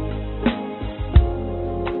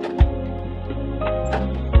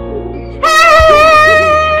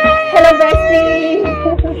 Hello, bestie.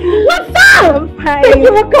 What's up? I'm fine. Thank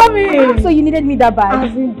you for coming. So you needed me that bad?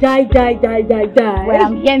 As in die. Well,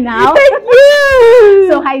 I'm here now. Thank you.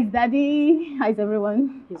 So how's Daddy? How's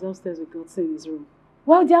everyone? He's upstairs with Godson in his room.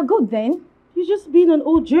 Well, they're good then. You're just being an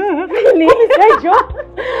old jerk. Really?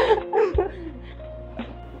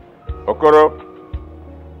 Okoro.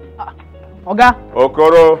 Oga.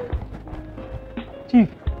 Okoro. Chief.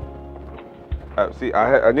 See,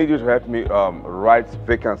 I need you to help me write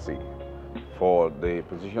vacancy for the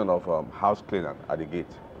position of house cleaner at the gate,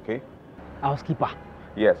 okay? Housekeeper.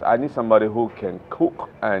 Yes, I need somebody who can cook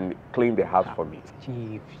and clean the house for me.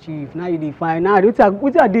 Chief, now you define. Now,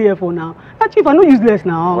 what are they here for now? Chief, I'm not useless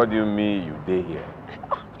now. What do you mean you day here?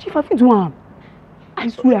 Chief, I fit do am. I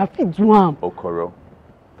swear, I fit do am. Okoro,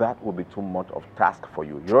 that will be too much of task for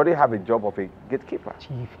you. You already have a job of a gatekeeper.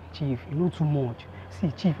 Chief, you know too much.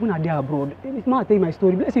 See, Chief, when I dey abroad, it's not tell you my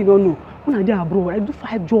story. Let's say you don't know. When I dey abroad, I do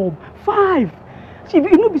 5 jobs. 5! Chief,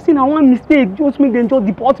 you know be saying I one mistake, just make them just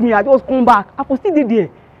deport me, I just come back. I for still dey there.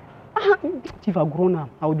 Chief, I've grown up.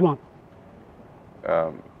 I will do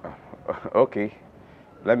am. Okay.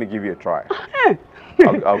 Let me give you a try.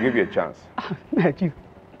 I'll give you a chance. Chief,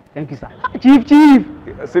 thank you, sir. Chief!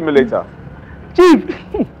 See me later. Chief!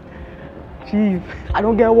 Chief, I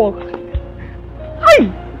don't get work. Hi!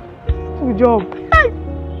 Good job. Hi!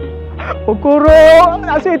 Okoro!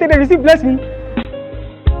 I say you take the receive blessing.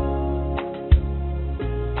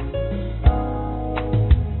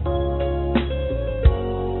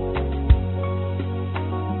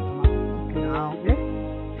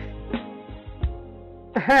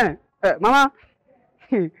 Mama,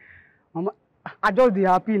 Mama, I just be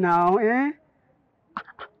happy now, eh?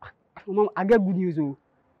 Mama, I get good news, oh.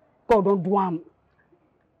 God don't do am.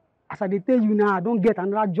 As I dey tell you now, I don't get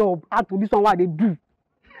another job. Add to this one what they do.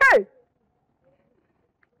 Hey!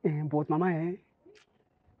 But Mama,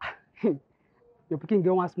 your pikin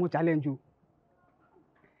get one small challenge, oh.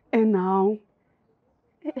 And now,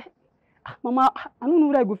 Mama, I don't know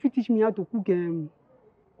whether I go fit teach me how to cook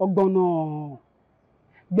ogbono,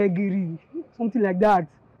 gbegiri, something like that.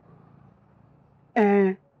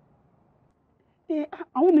 I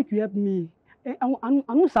want make you help me.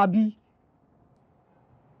 I no sabi.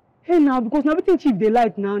 Hey now, because now everything Chief they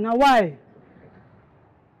like now. Now why?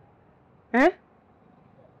 Hey!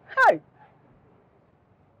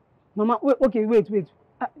 Mama, wait.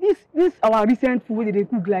 This our recent food wey they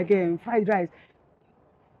cook like fried rice.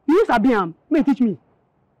 You know sabi am? May teach me.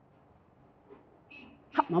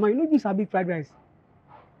 Mama, you know you sabi fried rice.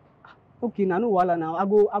 Okay, now no wahala now. I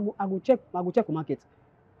go check the market.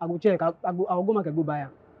 I go check. I'll go market go buy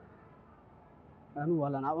am. I no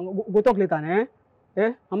wahala now. Go talk later,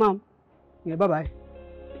 eh? Mama. Yeah, bye.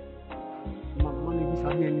 Mama, make me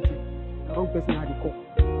sabi anything. The wrong person had the call.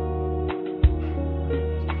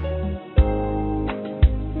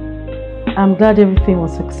 I'm glad everything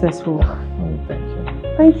was successful. Thank you.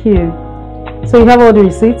 Thank you. So you have all the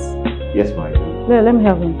receipts? Yes, my dear. Yeah, let me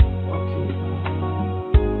have them.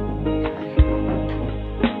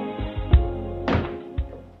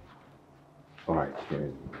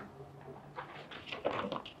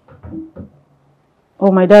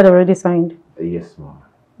 Oh, my dad already signed? Yes, ma'am.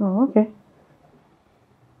 Oh, okay.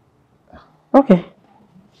 Okay.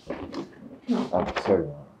 Sorry,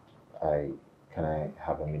 ma'am. Can I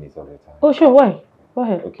have a minute of your time? Oh, sure. Why? Go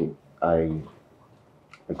ahead. Okay. I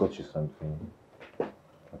got you something. I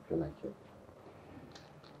feel like it.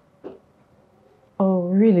 Oh,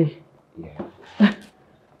 really? Yeah.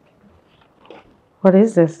 What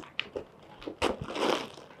is this?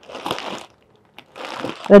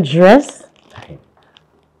 A dress?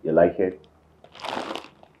 You like like it?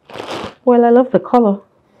 Well, I love the color.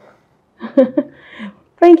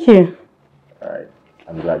 Thank you. Alright,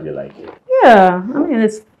 I'm glad you like it. Yeah, I mean,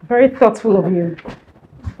 it's very thoughtful of you.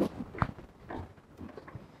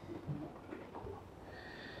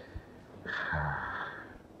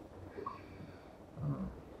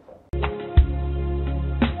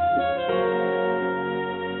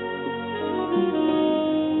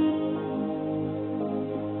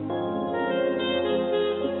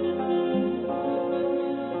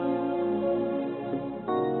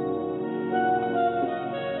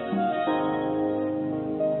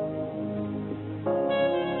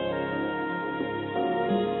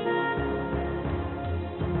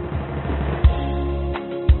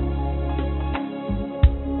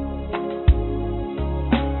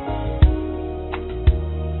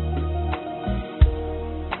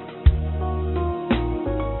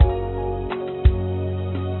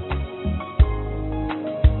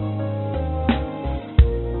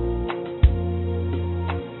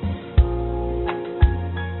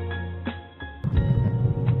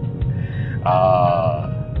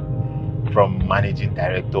 From managing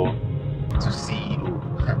director to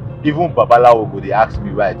CEO. Even Babalawo go they ask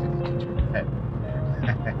me why I do the kitchen.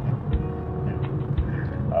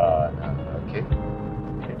 Okay.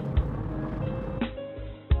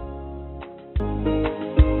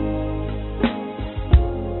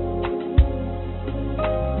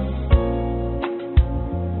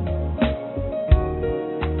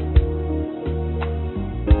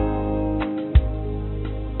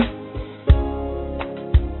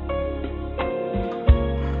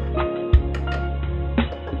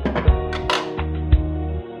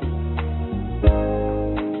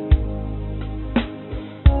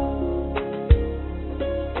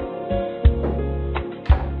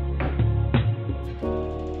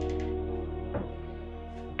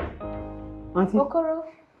 Auntie? Okoro,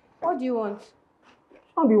 what do you want?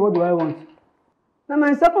 Be what do I want? Now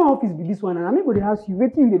my second office be this one, and I'm going to ask you,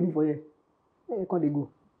 waiting you be for here. Where can they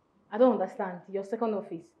go? I don't understand. Your second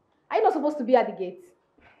office. Are you not supposed to be at the gate?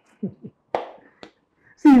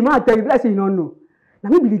 See, you might tell you, let's say you don't know. Now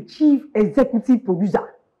me be the chief executive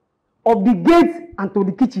producer of the gate and to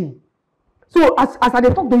the kitchen. So as I dey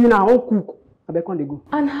talk to you now, I won't cook. I beg, can they go?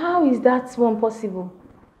 And how is that one possible?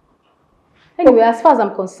 Anyway, as far as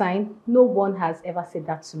I'm concerned, no one has ever said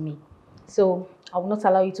that to me. So I will not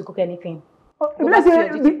allow you to cook anything. If let's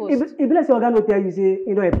say Oga no tell you, say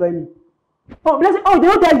you don't employ me. Oh, let's say, oh, they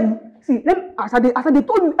don't tell you. See, as I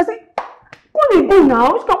told you, I say, can they go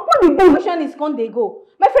now? Can they go? The question is, can they go?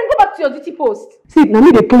 My friend, go back to your duty post. See, now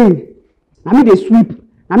me they clean, now me they sweep,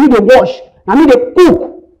 now me they wash, now me they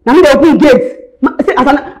cook, now me they open gates. See, as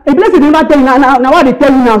if let's say they never tell you now what they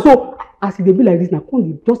tell you now. So as they be like this, now can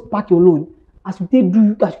they just pack your load? As you take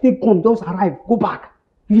come, just arrive, go back.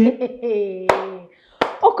 Yeah.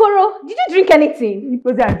 Okoro, did you drink anything?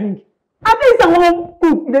 What did I drink? I think someone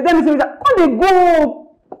cook. They tell me something. Come they go.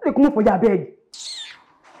 Come they come for your bed.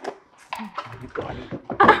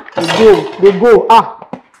 They go.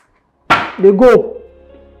 They go.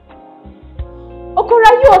 Okoro,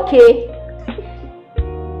 are you okay?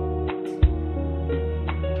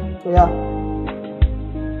 Yeah.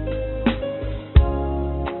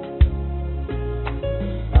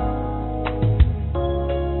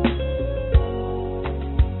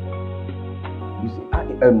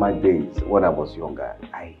 In my days, when I was younger,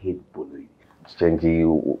 I hate bullying,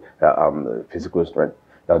 changing physical strength.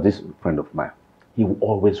 Now, this friend of mine, he would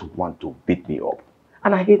always want to beat me up.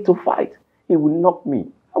 And I hate to fight. He would knock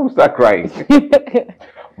me. I would start crying.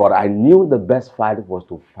 But I knew the best fight was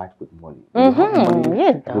to fight with money. Of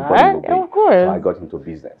course. So I got into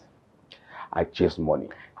business. I chased money.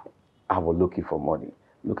 I was looking for money.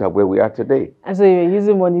 Look at where we are today. And so you're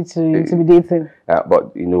using money to intimidate him.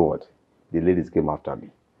 But you know what? The ladies came after me.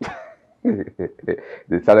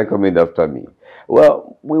 They started coming after me.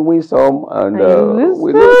 Well, we win some and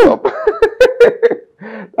we lose some.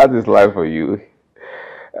 That is life for you.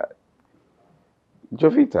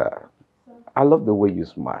 Jovita, I love the way you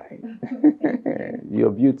smile.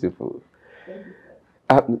 You're beautiful.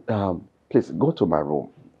 Please go to my room.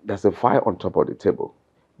 There's a file on top of the table.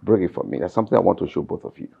 Bring it for me. That's something I want to show both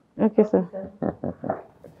of you. Okay, sir.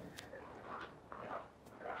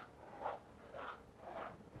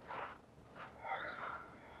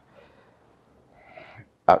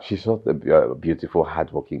 She's such a beautiful,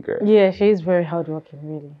 hardworking girl. Yeah, she is very hardworking,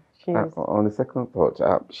 really. She is. On the second thought,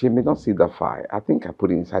 she may not see the file. I think I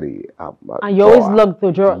put it inside the and you always lock the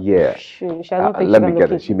drawer. Yeah. She don't think let me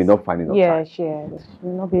get it. She may not find it on time. She may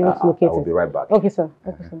not be able to locate it. I will be right back. Okay, sir.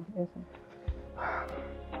 Okay, sir. Yes, sir.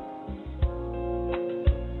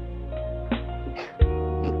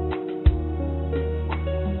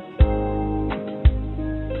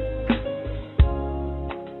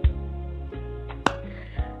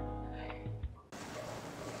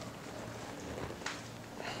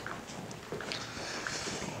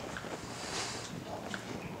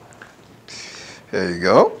 There you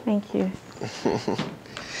go. Thank you.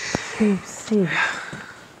 Babe, see.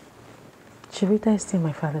 Chivita is still in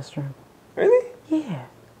my father's room. Really? Yeah.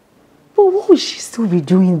 But what would she still be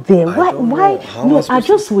doing there? Why? No, I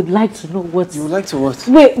just would like to know what. You would like to what?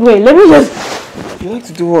 Wait, let me just. You like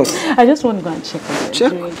to do what? I just want to go and check on them.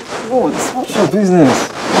 Check? What? What's your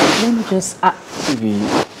business? Let me just. Baby,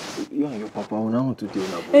 you and your papa will not want to deal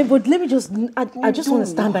now. Hey, but let me just. I just want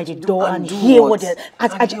to stand by the door and hear what they're.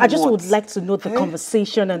 I just would like to know the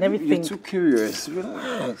conversation and everything. You're too curious.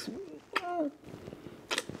 Relax.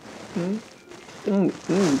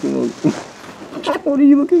 What are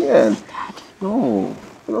you looking at? No,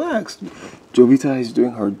 relax. Jovita is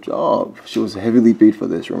doing her job. She was heavily paid for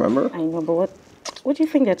this, remember? I know, but what do you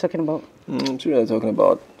think they're talking about? I'm sure they're talking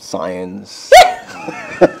about science.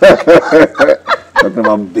 Talking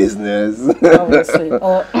about business. Obviously.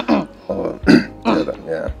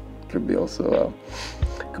 Yeah. Could be also,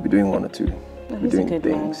 could be doing one or two. Could be doing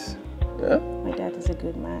things. Yeah? My dad is a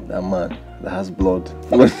good man. That man that has blood.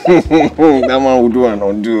 That man will do and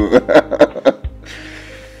undo.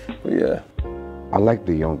 But yeah. I like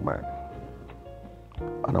the young man.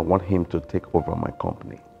 And I want him to take over my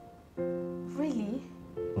company. Really?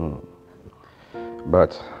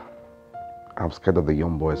 But I'm scared of the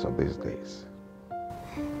young boys of these days.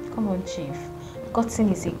 Come on, Chief. Godson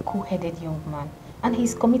is a cool-headed young man. And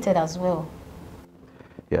he's committed as well.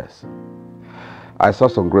 Yes. I saw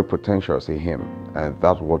some great potentials in him, and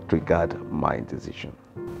that's what triggered my decision.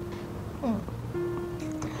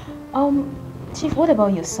 Chief, what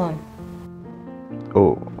about your son?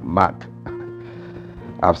 Oh, Mark.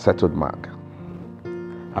 I've settled Mark.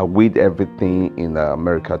 I weed everything in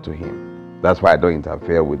America to him. That's why I don't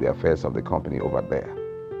interfere with the affairs of the company over there.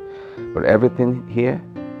 But everything here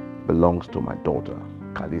belongs to my daughter,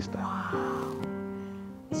 Calista. Wow.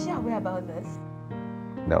 Is she aware about this?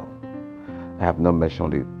 No. I have not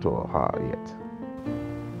mentioned it to her yet.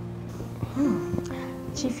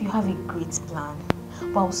 Chief, you have a great plan.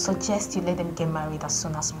 But I would suggest you let them get married as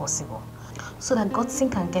soon as possible. So that Godson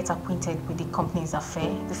can get acquainted with the company's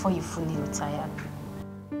affair before you fully retire.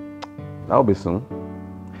 That'll be soon.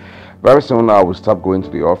 Very soon I will stop going to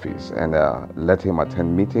the office and let him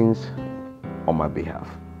attend meetings on my behalf.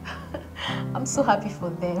 I'm so happy for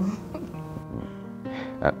them.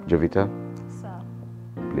 Jovita? Sir?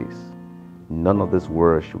 Please, none of these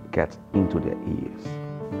words should get into their ears.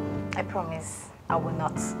 I promise I will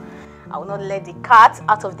not. I will not let the cat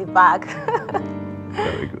out of the bag.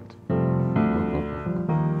 Very good.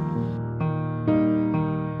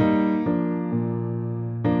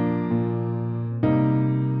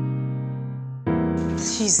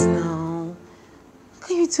 Please now.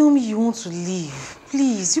 Can you tell me you want to leave?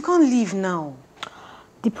 Please, you can't leave now.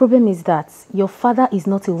 The problem is that your father is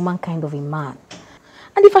not a woman kind of a man.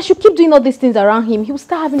 And if I should keep doing all these things around him, he will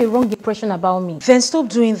start having a wrong impression about me. Then stop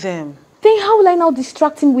doing them. Then how will I now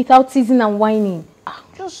distract him without teasing and whining?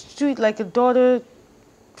 Just do it like a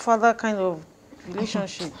daughter-father kind of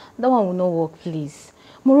relationship. That one will not work, please.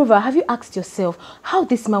 Moreover, have you asked yourself how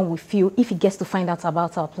this man will feel if he gets to find out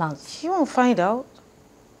about our plans? He won't find out.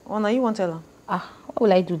 Or now you won't tell him. Why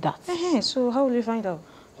will I do that? So how will you find out?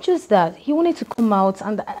 Just that. He wanted to come out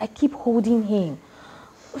and I keep holding him.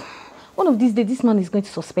 One of these days, this man is going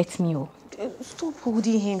to suspect me. Stop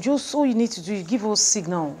holding him. Just all you need to do is give us a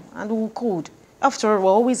signal and we'll code. After all, we're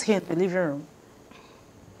always here in the living room.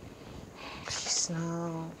 Please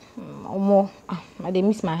now. I didn't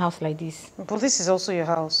miss my house like this. But this is also your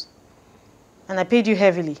house. And I paid you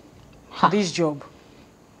heavily for this job.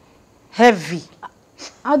 Heavy.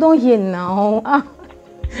 I don't hear now.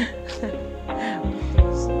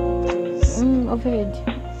 Avoid.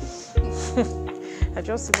 I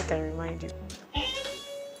just think I can remind you.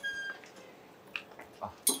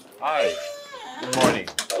 Hi. Good morning.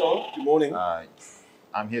 Hello. Good morning.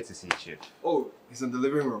 I'm here to see Chief. Oh, he's in the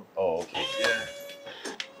living room. Oh, okay. Yeah.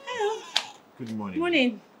 Hello. Good morning.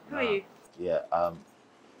 Morning. How are you? Yeah,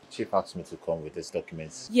 Chief asked me to come with his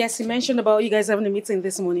documents. Yes, he mentioned about you guys having a meeting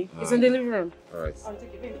this morning. He's in the living room. All right. I'll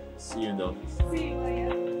take it in. See you in the office. See you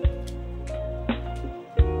later.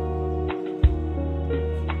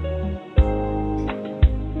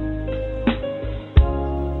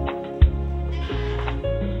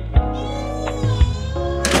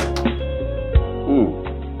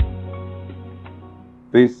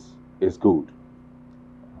 This is good.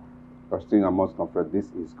 First thing I must confess, this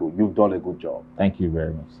is good. You've done a good job. Thank you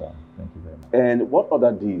very much, sir. Thank you very much. And what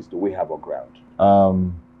other deals do we have on ground?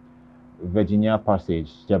 Virginia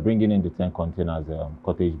Passage. They're bringing in the 10 containers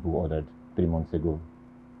Cottage Boo ordered 3 months ago.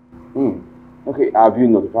 Okay, have you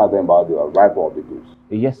notified them about the arrival of the goods?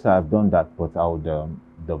 Yes, sir, I've done that, but I would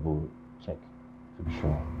double check. to be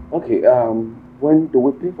sure. Okay, when do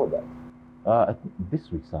we pay for that? I think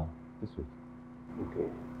this week, sir. This week. Okay.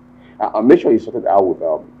 I'll make sure you sort it out with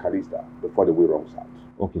Kalista before the way runs out.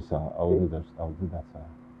 Okay, sir. I will do that. I will do that, sir.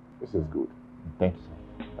 This is good. Thank you,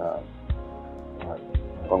 sir. Alright.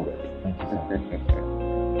 Congrats. Thank you, sir.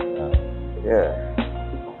 Yeah.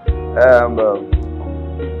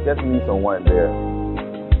 Get me some wine there.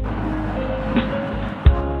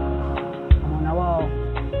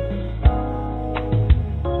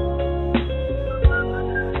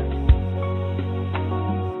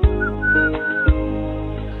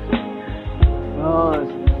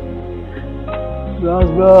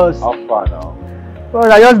 Bros. How far now? Bros,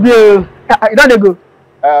 I just be. You don't go.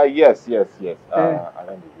 Yes. I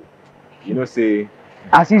don't go. You know, say.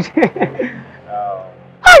 As you say.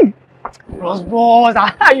 Hi. Bros,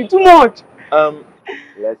 you too much.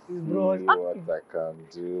 Let's see what I can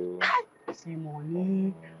do. See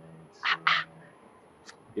money.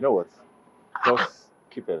 You know what? Just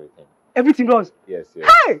keep everything. Everything, bros. Yes.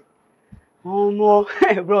 Hey. Oh no,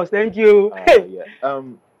 bros, thank you. Yeah.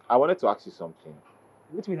 I wanted to ask you something.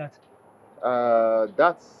 What's with that?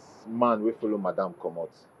 That man we follow Madame come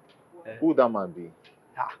out. Who that man be?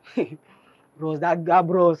 Bros, that guy,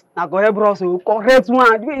 bros. Now correct, bros. Correct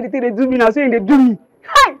one. The way they do me now, saying they do me.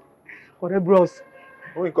 Hi. Correct, bros.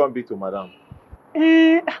 Who he come be to Madame?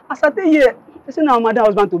 As I tell you, I say now Madame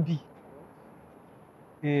was bound to be.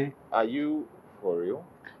 Are you for real?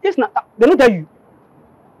 Yes, now they don't tell you.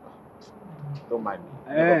 Don't mind me.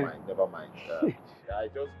 Never mind. I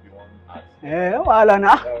just be one ask. Well,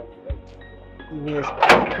 now. Yes.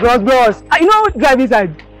 Bros. You know drive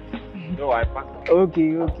inside? No, I packed.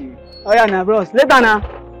 Okay. Oh yeah, now, bros. Later now.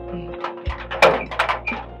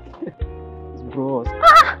 Bros.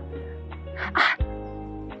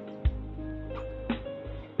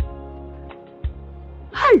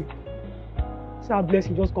 Hi. God bless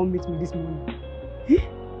you. Just come meet me this morning.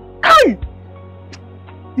 Hi.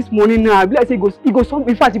 This morning now, I be like say he go solve.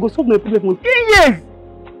 In fact, he go solve my problem for 3 years.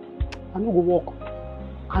 I no go work.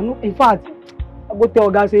 In fact, I go tell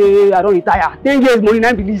guys say I don't retire. 10 years money,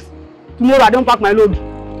 9 police. Tomorrow I don't pack my load.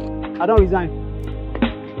 I don't resign.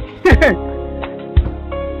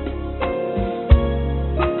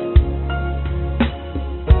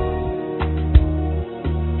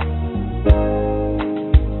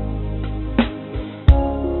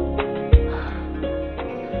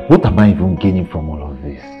 What am I even gaining from all of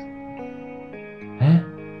this?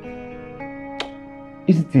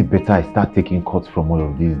 Isn't it better I start taking cuts from all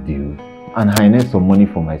of these deals and harness some money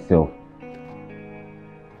for myself?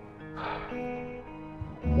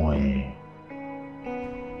 Moe.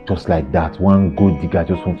 Just like that, one gold digger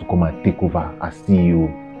just wants to come and take over as CEO.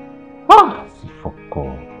 Fuck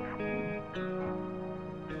off.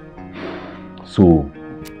 So,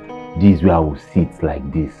 this is where I will sit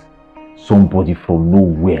like this. Somebody from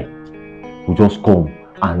nowhere will just come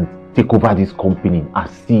and take over this company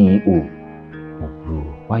as CEO. Oh bro,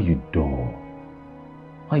 why you dull?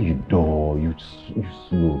 You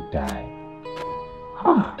slow die.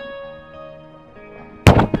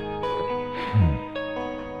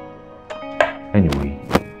 Anyway,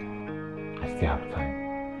 I still have time.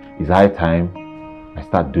 It's high time I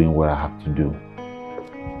start doing what I have to do.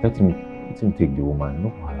 Let him take the woman. No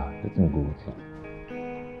wahala. Let him go with it.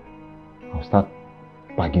 I'll start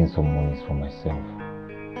bagging some monies for myself.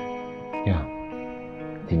 Yeah,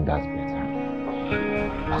 I think that's better.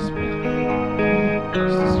 That's better.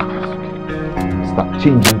 Start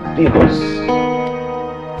changing figures.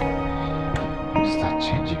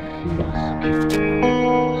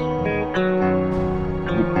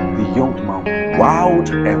 The young man wowed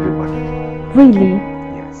everybody. Really?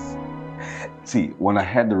 Yes. See, when I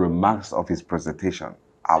heard the remarks of his presentation,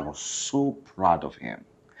 I was so proud of him.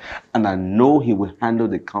 And I know he will handle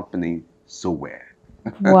the company so well.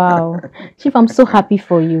 Wow. Chief, I'm so happy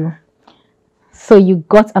for you. So you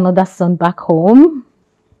got another son back home?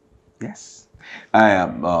 Yes. I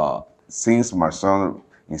am, since my son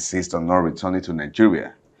insists on not returning to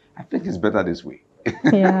Nigeria, I think it's better this way.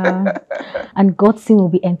 Yeah. And God's son will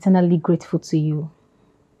be eternally grateful to you.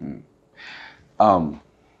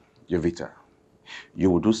 Jovita, you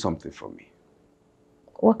will do something for me.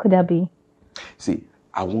 What could that be? See,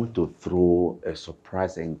 I want to throw a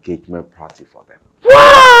surprise engagement party for them.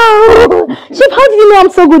 Wow! Chief, how do you know I'm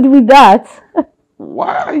so good with that?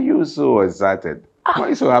 Why are you so excited? Why are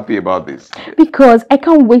you so happy about this? Because I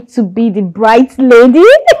can't wait to be the bride lady.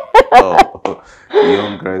 Oh,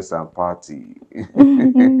 young girls and party.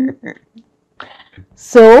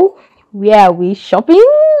 So, where are we shopping?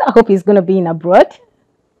 I hope it's going to be in abroad.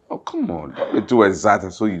 Oh, come on. Don't be too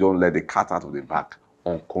excited so you don't let the cat out of the bag.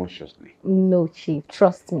 unconsciously? No, Chief.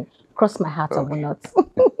 Trust me. Cross my heart, I will not.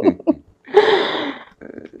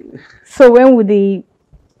 So when will the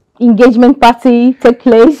engagement party take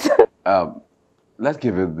place? Let's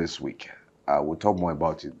give it this week. We'll talk more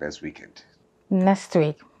about it next weekend. Next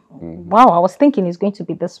week. Wow, I was thinking it's going to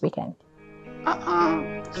be this weekend.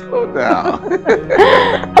 Slow down.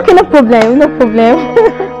 Okay, no problem, no problem.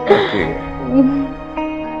 Okay.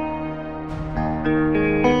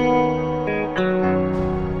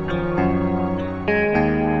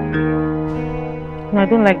 No, I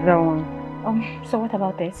don't like that one. So what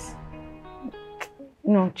about this?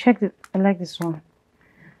 No, check it. I like this one.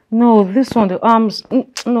 No, this one, the arms.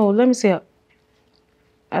 No, let me see.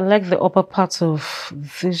 I like the upper part of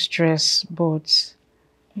this dress, but...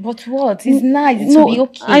 But what? It's nice. It No, will be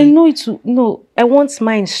okay. I know it will... No, I want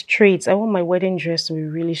mine straight. I want my wedding dress to be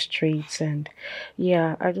really straight. And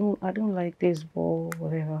yeah, I don't like this ball,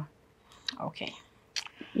 whatever. Okay.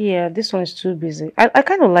 Yeah, this one is too busy. I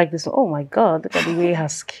kind of like this one. Oh my God, look at the way her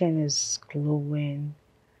skin is glowing.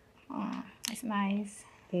 Oh, it's nice.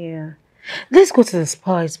 Yeah. Let's go to the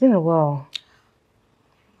spa. It's been a while.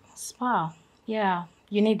 Spa? Yeah,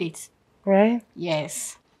 you need it. Right?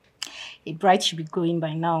 Yes. A bride should be glowing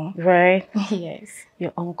by now. Right? Yes.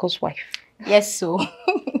 Your uncle's wife. Yes, so.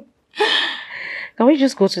 Can we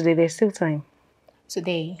just go today? There's still time.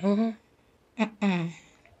 Today?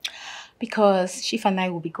 Because Chief and I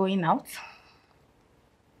will be going out.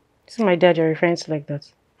 This is my dad you're referring to like that.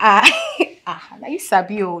 Now you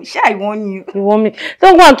sabi, oh. Sure, I warn you. You want me?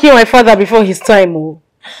 Don't go and kill my father before his time, oh.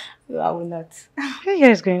 No, I will not. Where you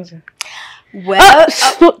guys going to? Well,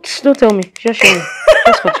 don't tell me. Just show me.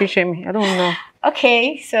 Just for you, show me. I don't know.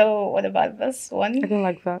 Okay, so what about this one? I don't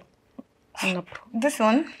like that. Nope. This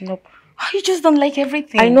one? Nope. Oh, you just don't like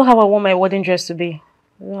everything. I know how I want my wedding dress to be.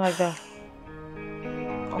 I don't like that.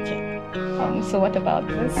 Okay. So what about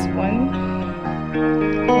this one?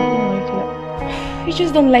 You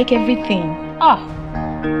just don't like everything.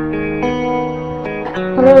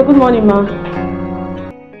 Hello, good morning, ma.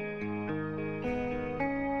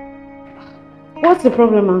 What's the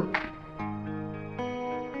problem, ma?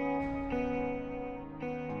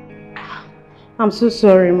 I'm so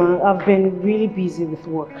sorry, ma. I've been really busy with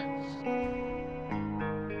work.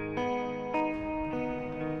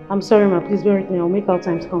 I'm sorry, ma. Please bear with me. I'll make out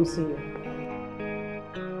time to come see you.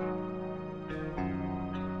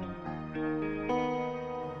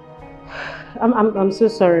 I'm so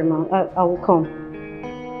sorry, ma. I will come.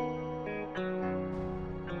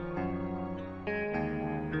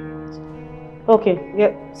 Okay.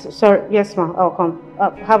 Yeah. Sorry. Yes, ma. I'll come.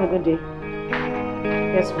 Have a good day.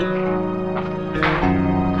 Yes, ma.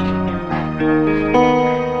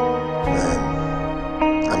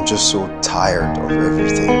 Man, I'm just so tired of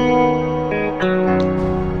everything.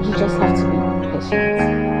 You just have to be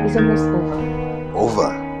patient. It's almost over. Over?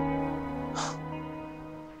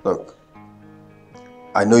 Look,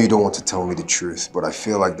 I know you don't want to tell me the truth, but I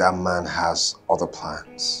feel like that man has other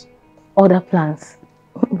plans. Other plans?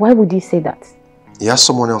 Why would you say that? He has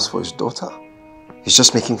someone else for his daughter. He's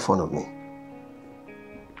just making fun of me.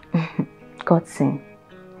 Godson,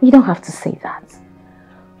 you don't have to say that.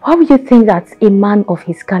 Why would you think that a man of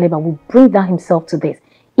his caliber will bring down himself to this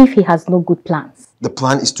if he has no good plans? The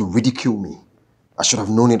plan is to ridicule me. I should have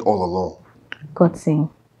known it all along. Godson,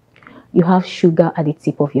 you have sugar at the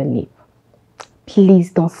tip of your lip.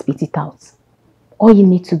 Please don't spit it out. All you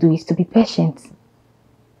need to do is to be patient.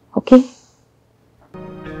 Okay?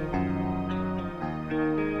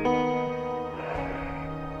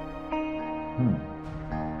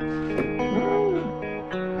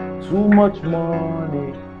 Too much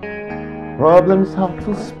money. Problems have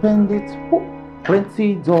to spend it. Woo.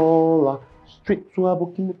 $20. Straight to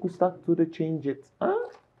Abokinuku start to the change it. Huh?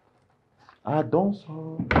 I don't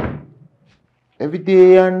solve. Every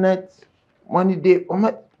day and night. Money day.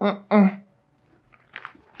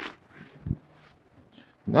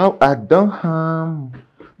 Now I don't harm.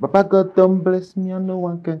 Papa God don't bless me and no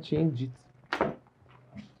one can change it.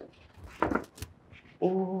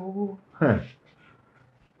 Oh. Huh.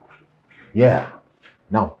 Yeah.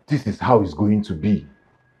 Now this is how it's going to be.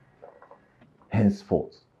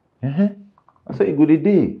 Henceforth. I say a good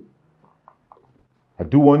day. I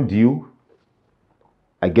do one deal.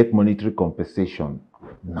 I get monetary compensation.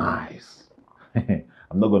 Nice.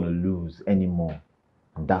 I'm not going to lose anymore.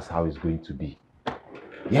 And that's how it's going to be.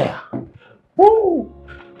 Yeah. Woo!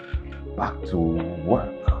 Back to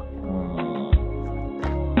work.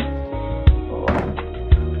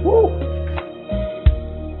 Woo!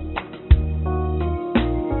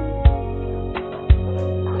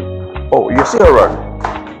 Oh, you're still around?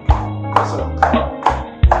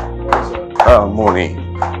 Morning.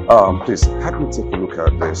 Please help me take a look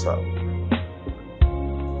at this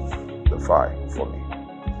the file for me.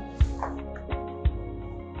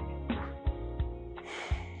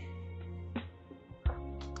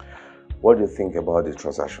 What do you think about the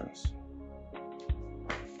transactions?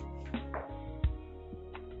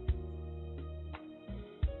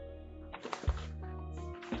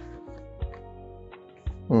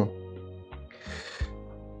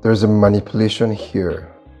 There's a manipulation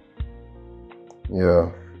here.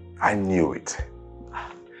 Yeah. I knew it.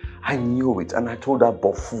 I knew it, and I told that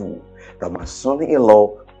Bofu that my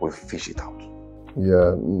son-in-law will fish it out.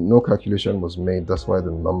 Yeah, no calculation was made. That's why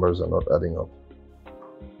the numbers are not adding up.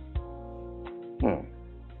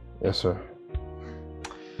 Yes, sir.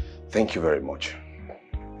 Thank you very much.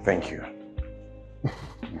 Thank you.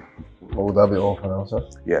 Will that be all for now, sir?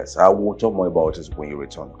 Yes, I will talk more about this when you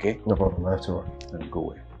return, okay? No problem. I have to work. Then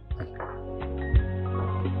go away.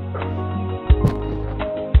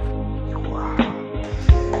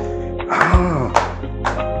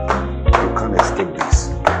 You can't escape this.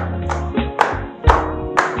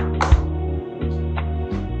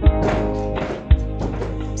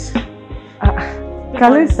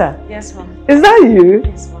 Kalisa? Yes, ma'am. Is that you?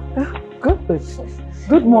 Yes, ma'am. Good.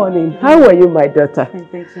 Good morning. How are you, my daughter?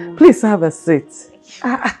 Thank you, ma'am. Please have a seat.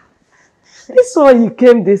 This one you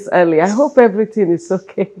came this early. I hope everything is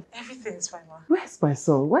okay. Everything is fine, ma'am. Where's my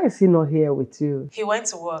son? Why is he not here with you? He went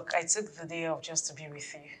to work. I took the day off just to be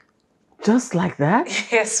with you. Just like that?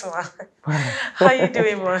 Yes, ma'am. How are you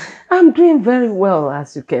doing, ma'am? I'm doing very well,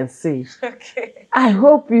 as you can see. Okay. I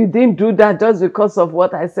hope you didn't do that just because of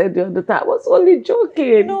what I said the other time. I was only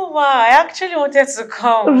joking. No, ma. I actually wanted to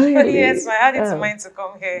come. Really? Yes, ma. I had it in mind to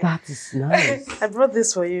come here. That is nice. I brought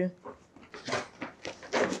this for you.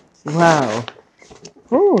 Wow.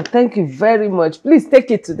 Oh, thank you very much. Please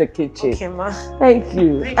take it to the kitchen. Okay, ma. Thank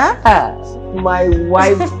you. My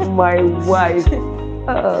wife, my wife.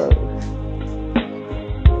 Oh.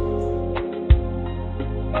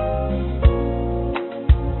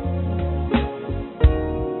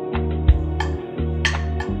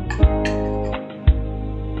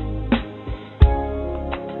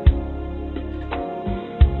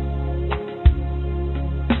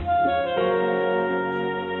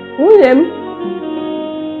 William,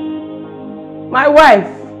 my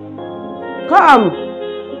wife, come.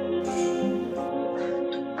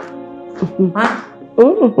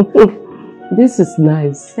 This is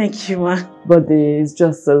nice. Thank you, ma. But there is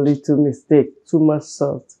just a little mistake, too much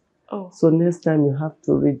salt. Oh. So next time you have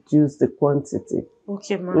to reduce the quantity.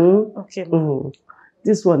 Okay, ma. Okay, ma.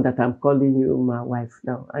 This one that I'm calling you my wife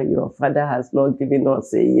now, and your father has not given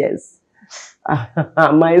us a yes.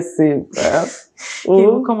 Am I safe? He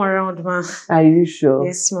will come around, ma. Are you sure?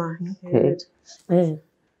 Yes, ma. Okay.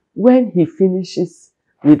 When he finishes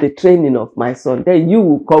with the training of my son, then you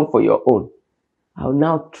will come for your own. I'll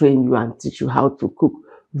now train you and teach you how to cook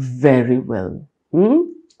very well.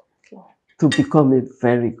 Okay. To become a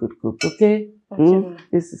very good cook, okay? Okay,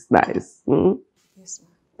 This is nice. Yes, ma.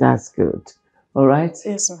 That's good. All right?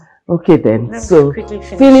 Yes, ma. Okay then. Let me So quickly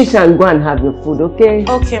finish and go and have your food, okay?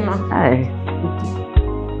 Okay, ma. Hi.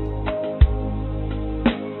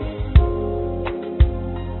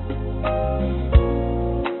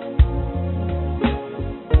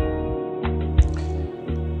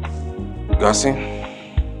 Gussie?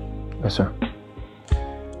 Yes, sir.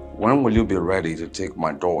 When will you be ready to take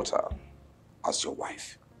my daughter as your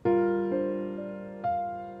wife?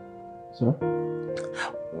 Sir?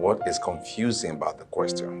 What is confusing about the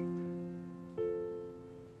question?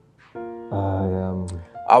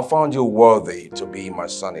 I found you worthy to be my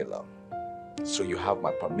son-in-law, so you have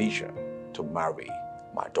my permission to marry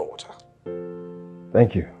my daughter.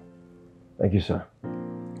 Thank you. Thank you, sir.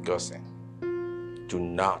 Gussie, do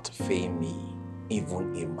not fail me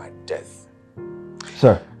even in my death.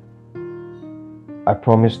 Sir, I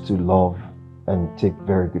promise to love and take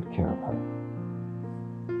very good care of her.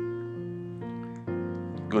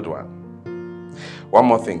 Good one. One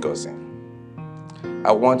more thing, Gussie.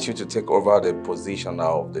 I want you to take over the position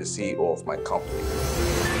of the CEO of my company.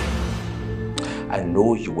 I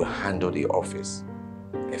know you will handle the office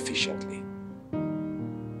efficiently.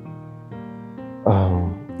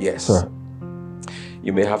 Yes. Sir.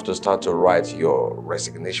 You may have to start to write your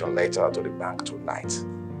resignation letter to the bank tonight,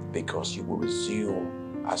 because you will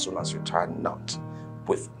resume as soon as you turn out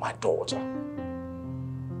with my daughter.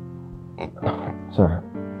 Sir.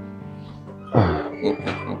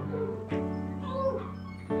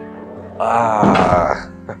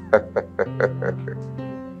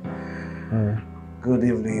 Good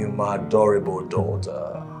evening, my adorable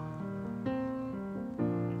daughter.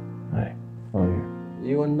 Hi, how are you?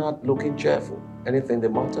 You are not looking cheerful. Anything the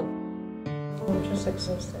matter? I'm just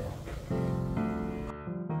exhausted.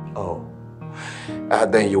 Oh.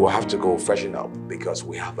 Then you will have to go freshen up because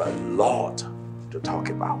we have a lot to talk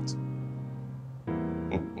about.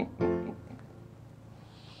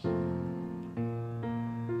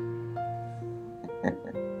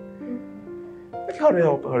 Hurry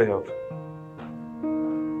up, hurry up.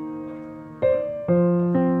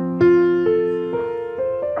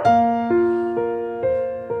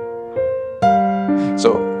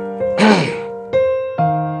 So,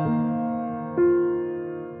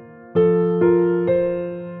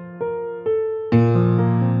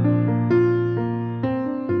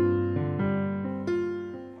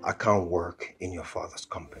 I can't work in your father's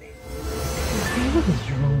company. What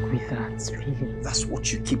is wrong with that, really? That's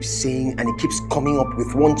what you keep saying, and it keeps coming up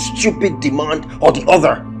with one stupid demand or the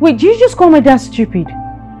other. Wait, did you just call my dad stupid? Look,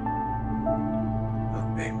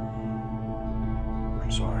 babe,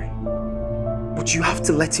 I'm sorry. But you have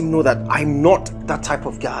to let him know that I'm not that type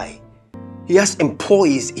of guy. He has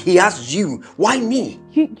employees, he has you. Why me?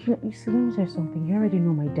 You see, let me tell you something. You already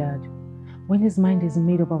know my dad. When his mind is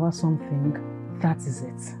made up about something, that is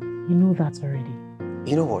it. You know that already.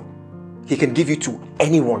 You know what? He can give you to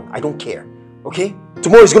anyone. I don't care. Okay?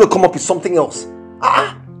 Tomorrow he's going to come up with something else.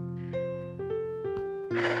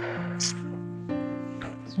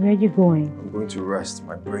 So where are you going? I'm going to rest.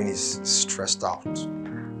 My brain is stressed out.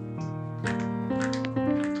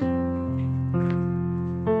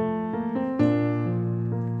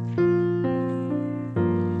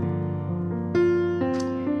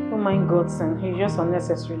 Oh my God, son. He's just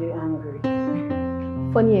unnecessarily angry.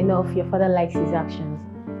 Funny enough, your father likes his actions.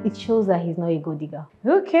 It shows that he's not a gold digger.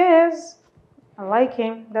 Who cares? I like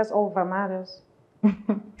him. That's all that matters.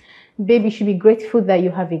 Baby, you should be grateful that you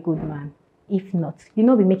have a good man. If not, you'll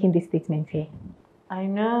not be making this statement here. I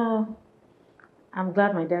know. I'm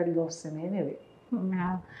glad my dad loves him anyway.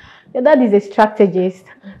 Yeah. Your dad is a strategist.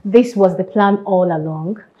 This was the plan all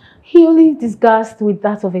along. He only disguised with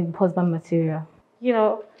that of a husband material. You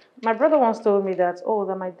know, my brother once told me that,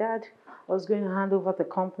 that my dad was going to hand over the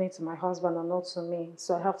company to my husband and not to me.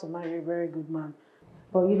 So I have to marry a very good man.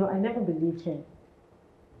 But, I never believed him.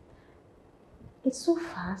 It's so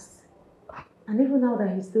fast. And even now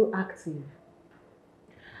that he's still active.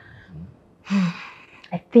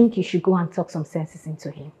 I think you should go and talk some senses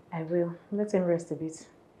into him. I will. Let him rest a bit.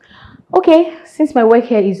 Okay, since my work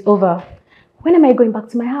here is over, when am I going back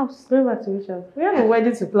to my house? Going back to which house? We have a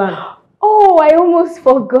wedding to plan. Oh, I almost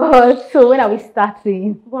forgot. So when are we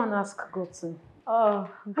starting? Go and ask Godson. Oh,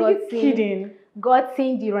 are you kidding?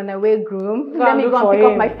 Godson, the runaway groom. Let me go and pick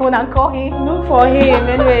up my phone and call him. Look for him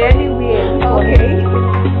anywhere. Okay.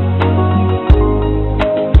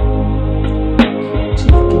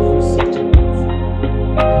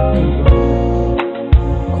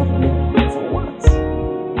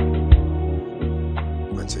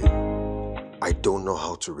 I don't know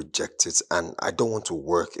how to reject it, and I don't want to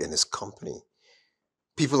work in his company.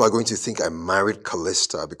 People are going to think I married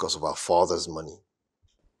Callista because of our father's money.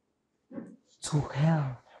 To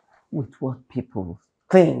hell with what people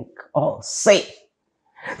think or say.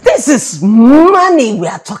 This is money we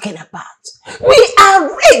are talking about. We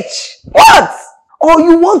are rich. What? Or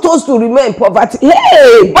you want us to remain in poverty?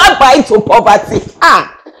 Hey, bye-bye to poverty.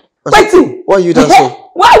 Waiting. Why are you dancing?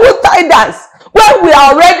 Why would I dance? When we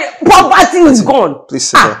are already, poverty is gone. Please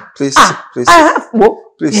sit down. Please, please. I have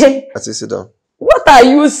what? Please, Auntie, sit down. What are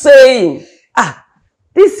you saying?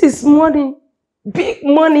 This is money. Big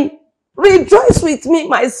money. Rejoice with me,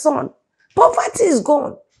 my son. Poverty is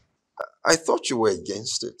gone. I thought you were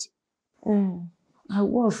against it. I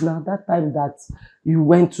was now that time that you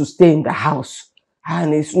went to stay in the house.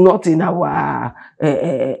 And it's not in our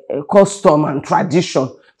custom and tradition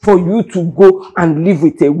for you to go and live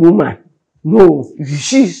with a woman. No,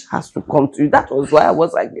 she has to come to you. That was why I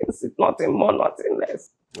was against it. Nothing more, nothing less.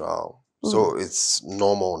 Wow. So it's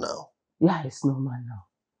normal now? Yeah, it's normal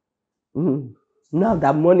now. Now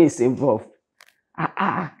that money is involved.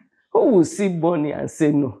 Who will see money and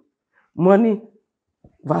say no? Money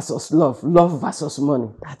versus love. Love versus money.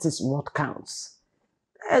 That is what counts.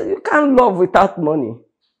 You can't love without money.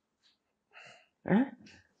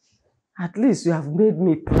 At least you have made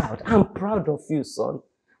me proud. I'm proud of you, son.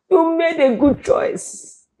 You made a good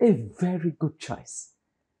choice. A very good choice.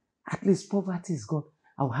 At least poverty is gone.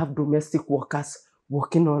 I'll have domestic workers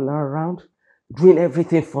working all around, doing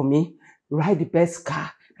everything for me, ride the best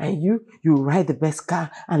car, and you ride the best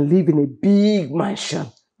car and live in a big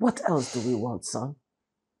mansion. What else do we want, son?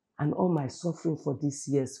 And all my suffering for these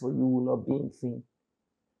years for you will not be in vain.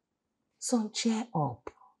 Son, cheer up.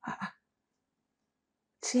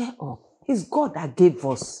 Cheer up. It's God that gave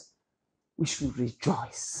us. we should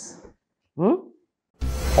rejoice. Hmm?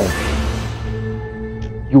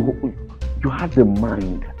 You had the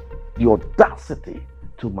mind, the audacity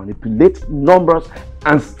to manipulate numbers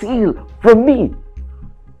and steal from me.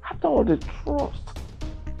 After all the trust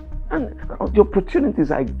and the opportunities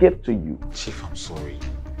I gave to you. Chief, I'm sorry.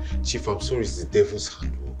 Chief, I'm sorry. It's the devil's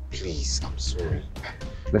handwork. Please, I'm sorry.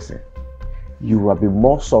 Listen, you will be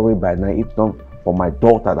more sorry by now if not for my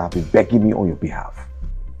daughter that has been begging me on your behalf.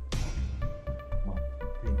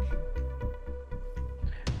 Thank you.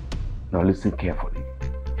 Now listen carefully.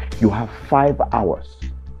 You have 5 hours.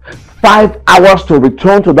 5 hours to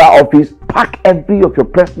return to that office, pack every of your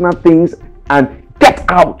personal things and get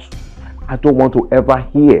out. I don't want to ever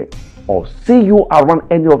hear or see you around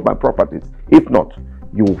any of my properties. If not,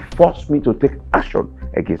 you will force me to take action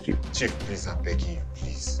against you. Chief, please, I'm begging you,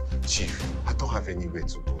 please. Chief, I don't have anywhere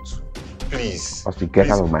to go to. Please. Must you get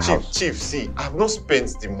out of my house? Chief, see, I have not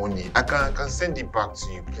spent the money. I can send it back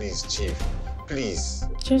to you, please, Chief. Please.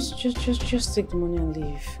 Just take the money and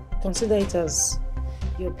leave. Consider it as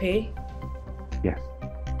your pay. Yes.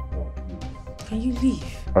 Can you leave?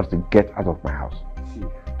 Must you get out of my house? Chief,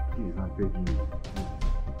 please, I'm begging you.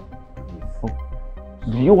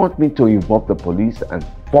 Do you want me to involve the police and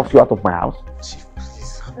force you out of my house? Chief,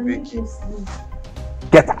 please, I'm begging.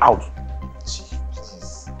 Get out! Chief,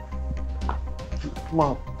 please.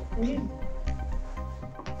 Mom.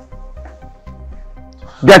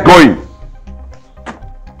 Get going!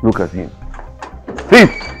 Look at him. Thief!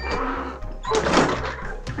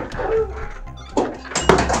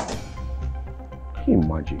 Can you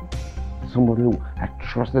imagine? Somebody who I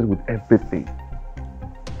trusted with everything.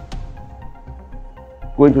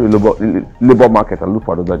 Go into the labor market and look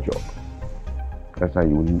for another job. That's how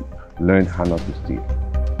you will learn how not to steal.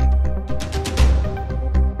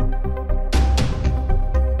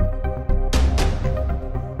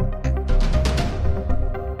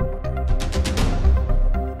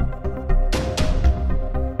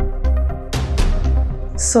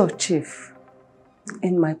 So, Chief,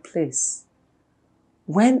 in my place,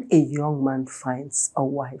 when a young man finds a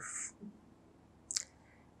wife,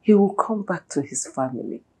 he will come back to his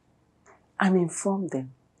family and inform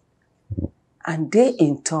them. And they,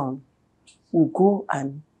 in turn, will go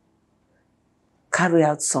and carry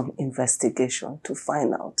out some investigation to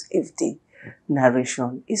find out if the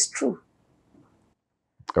narration is true.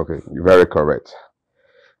 Okay, you're very correct.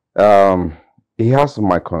 He has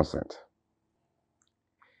my consent.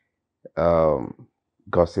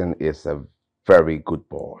 Gossin is a very good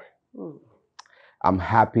boy. I'm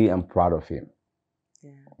happy and proud of him.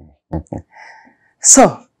 Yeah.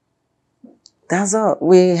 So, that's all.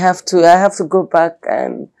 I have to go back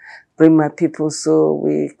and bring my people, so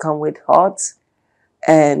we come with hot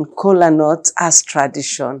and cola nuts as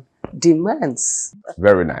tradition demands.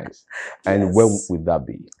 Very nice. And Yes. when would that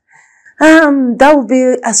be? That will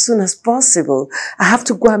be as soon as possible. I have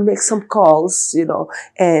to go and make some calls,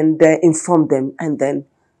 and inform them, and then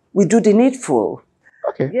we do the needful.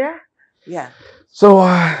 Okay. Yeah? Yeah. So,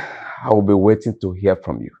 I will be waiting to hear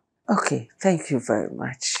from you. Okay, thank you very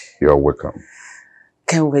much. You're welcome.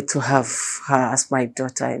 Can't wait to have her as my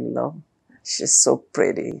daughter-in-law. She's so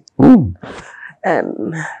pretty.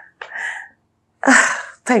 And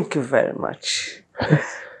thank you very much.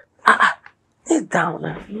 Sit down.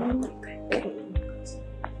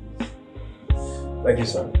 Thank you,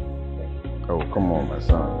 sir. Oh, come on, my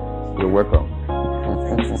son. You're welcome.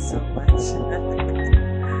 Thank you so much.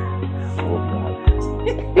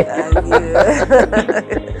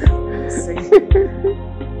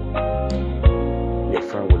 Your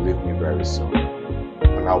friend will leave me very soon,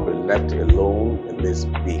 and I'll be left alone in this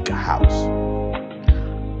big house.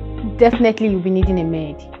 Definitely you'll be needing a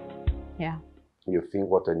maid. Yeah. You think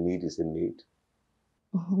what I need is a maid?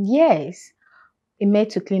 Yes. A maid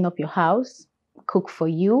to clean up your house, cook for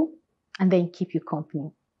you, and then keep you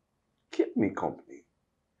company. Keep me company?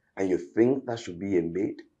 And you think that should be a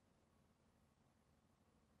maid?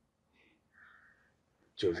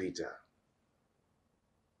 Jovita,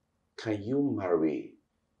 can you marry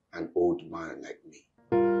an old man like me?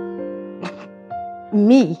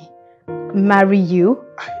 Me? Marry you?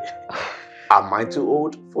 Am I too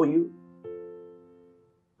old for you?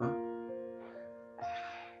 Huh?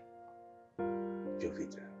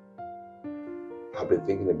 Jovita, I've been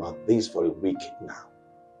thinking about this for a week now.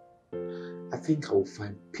 I think I will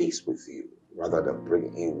find peace with you rather than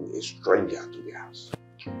bring in a stranger to the house.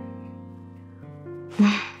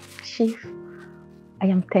 Chief, I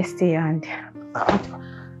am thirsty and...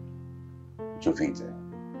 Jovita,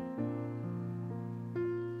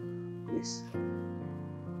 please,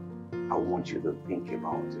 I want you to think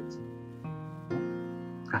about it.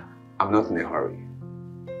 I'm not in a hurry,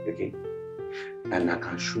 okay? And I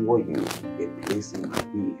can assure you a place in my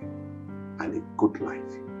will and a good life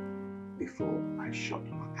before I shut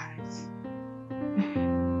my eyes.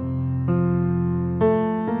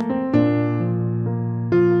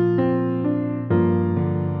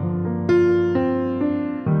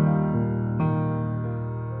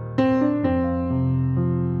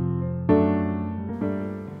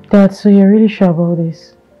 Dad, so you're really sure about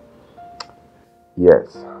this?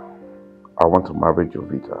 Yes. I want to marry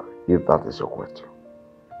Jovita, if that is your question.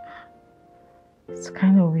 It's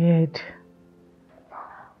kind of weird.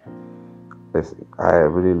 Listen, I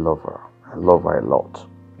really love her. I love her a lot.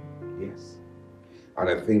 Yes. And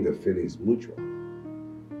I think the feeling is mutual.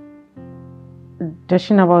 Does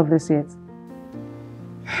she know about this yet?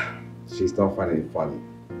 She's not finding it funny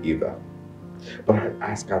either. But I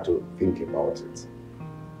asked her to think about it.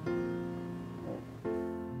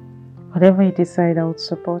 Whatever you decide, I would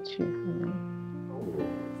support you. Oh,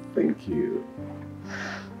 thank you.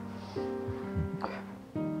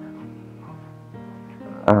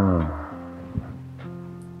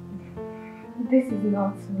 This is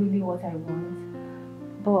not really what I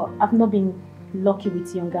want, but I've not been lucky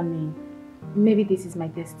with younger men. Maybe this is my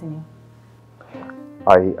destiny.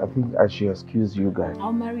 I think I should excuse you guys.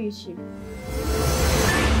 I'll marry Uche.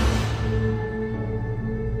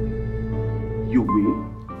 You will?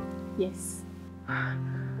 Yes.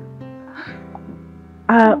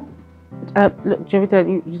 Look, Jovita,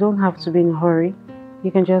 you don't have to be in a hurry.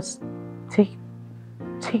 You can just take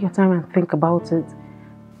your time and think about it.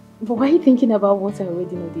 But why are you thinking about what I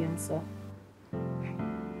already know the answer?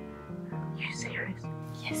 You serious?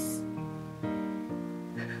 Yes.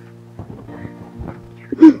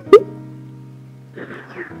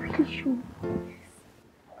 You're really sure?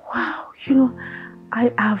 Wow, you know,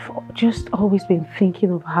 I have just always been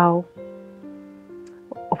thinking of how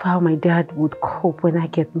my dad would cope when I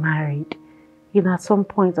get married. You know, at some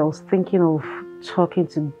point I was thinking of talking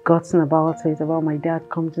to Gutson about it, about my dad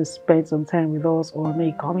coming to spend some time with us or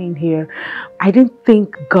me coming here. I didn't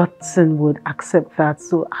think Gutson would accept that,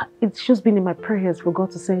 so it's just been in my prayers for God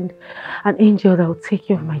to send an angel that will take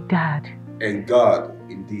care of my dad. And God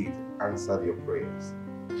indeed answered your prayers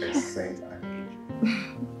and sent an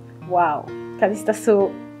angel. Wow, Calista,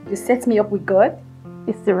 so you set me up with God?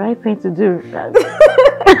 It's the right thing to do.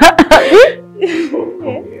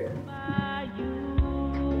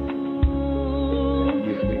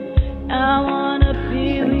 I wanna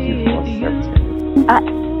be with you. I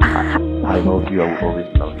love you. I will always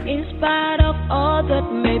love you. In spite of all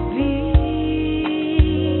that may be,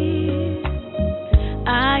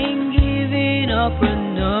 I ain't giving up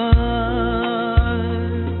enough.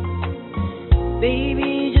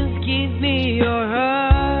 Baby, just give me your heart.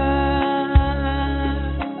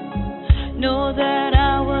 Know that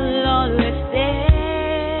I will always stay.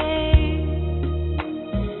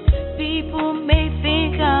 People may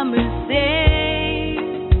think I'm insane,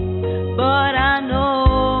 but I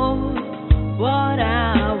know what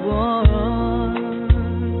I want.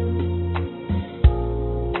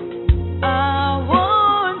 I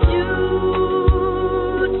want you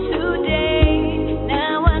today,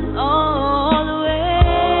 now and always.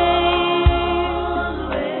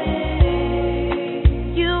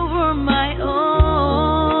 You were my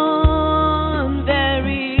own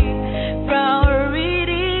very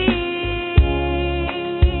priority.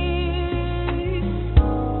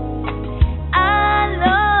 I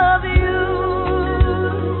love you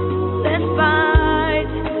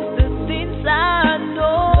despite the things I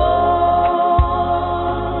know.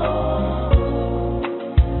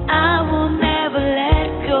 I will never let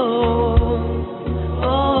go.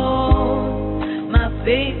 Oh, my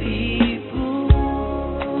baby boo.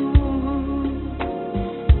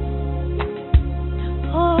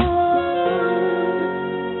 Oh,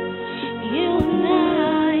 you and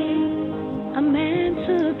I are meant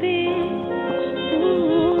to be.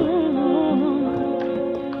 Ooh,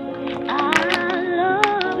 I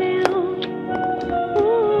love you.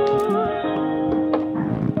 Ooh,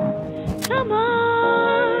 come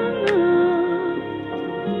on,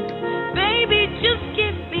 baby, just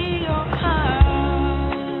give me your heart.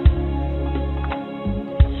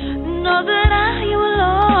 Know that I will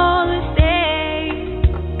always stay.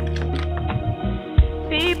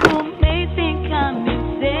 People may think I'm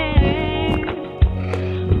insane,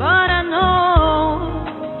 but I know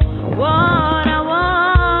what I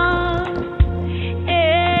want.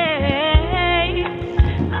 Hey,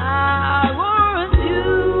 I want you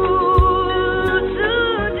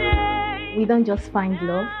today. We don't just find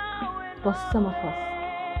love, but some of us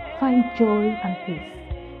find joy and peace,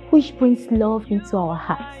 which brings love into our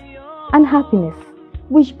hearts and happiness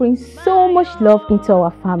which brings so much love into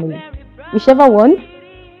our family. Whichever one,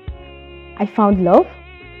 I found love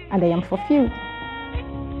and I am fulfilled.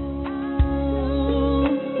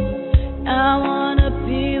 I wanna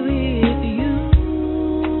be with you,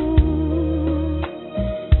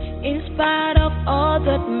 in spite of all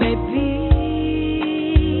that may be.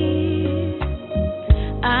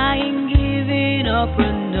 I ain't giving up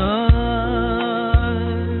enough.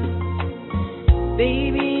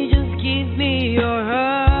 Baby, just give me your heart.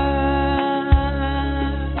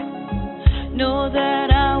 Know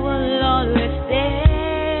that I will always stay.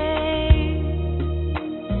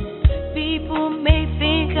 People may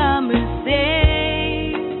think I'm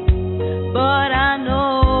insane, but I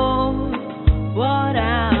know what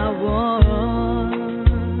I want.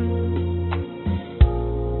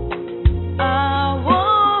 I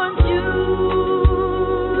want you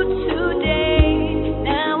today,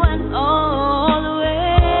 now and always.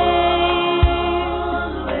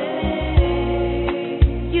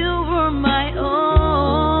 You were my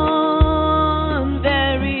own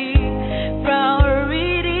very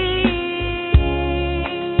priority.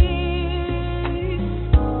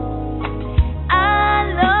 I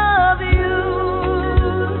love you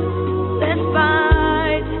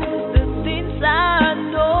despite the things I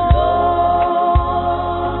know.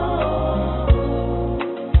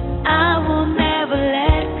 I will never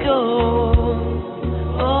let go.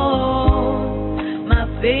 Oh, my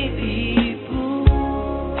baby boo.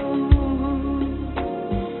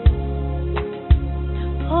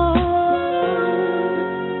 Oh,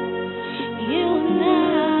 you and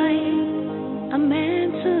I are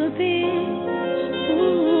meant to be.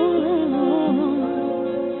 Ooh,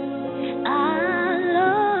 I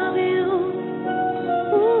love you.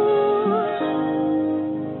 Ooh,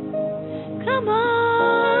 come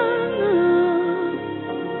on,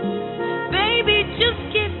 baby, just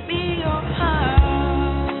give me your heart.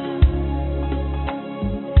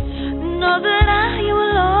 Know that I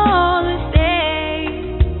will always stay.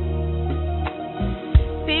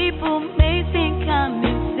 People may think I'm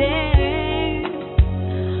insane,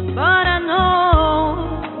 but I know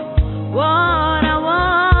what I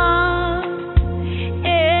want.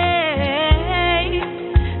 Hey,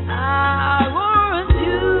 I want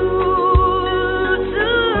you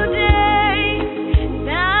today,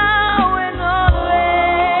 now and always.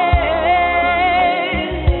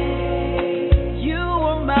 You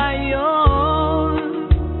are my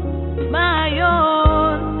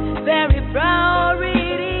own very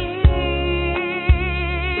priority.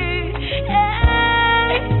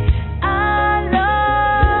 Hey, I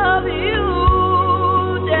love you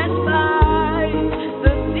despite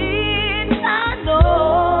the things I know.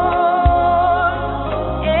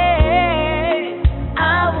 Hey, I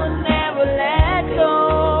will never let go,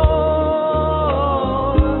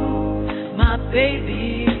 my baby.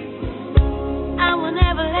 I will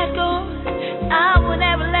never let go. I will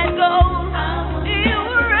never let go. You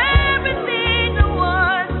were everything I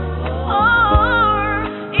want.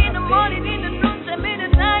 Oh, in the morning, in the noon, and in the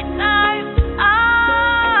night time.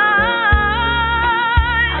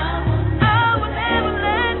 I will never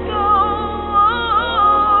let go,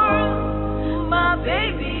 my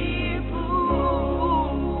baby boo.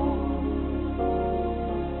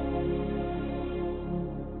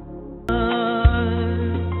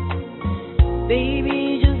 Baby,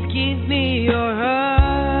 just give me your heart.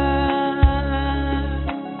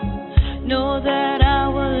 Know that I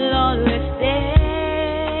will always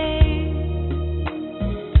stay.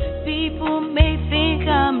 People may think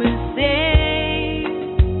I'm insane,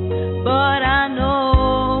 but I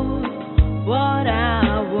know what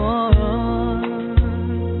I want.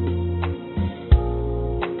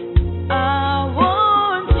 I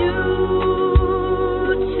want you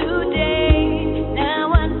today,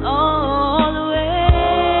 now and always.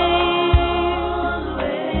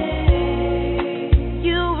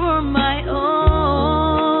 You were my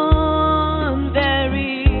own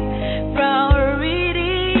very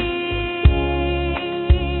priority.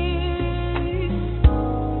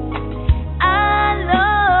 I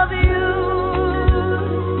love you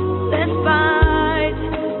despite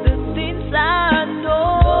the things I know.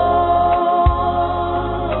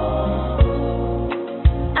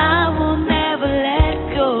 I will never let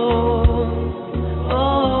go.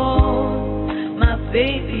 Oh, my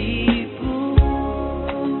baby.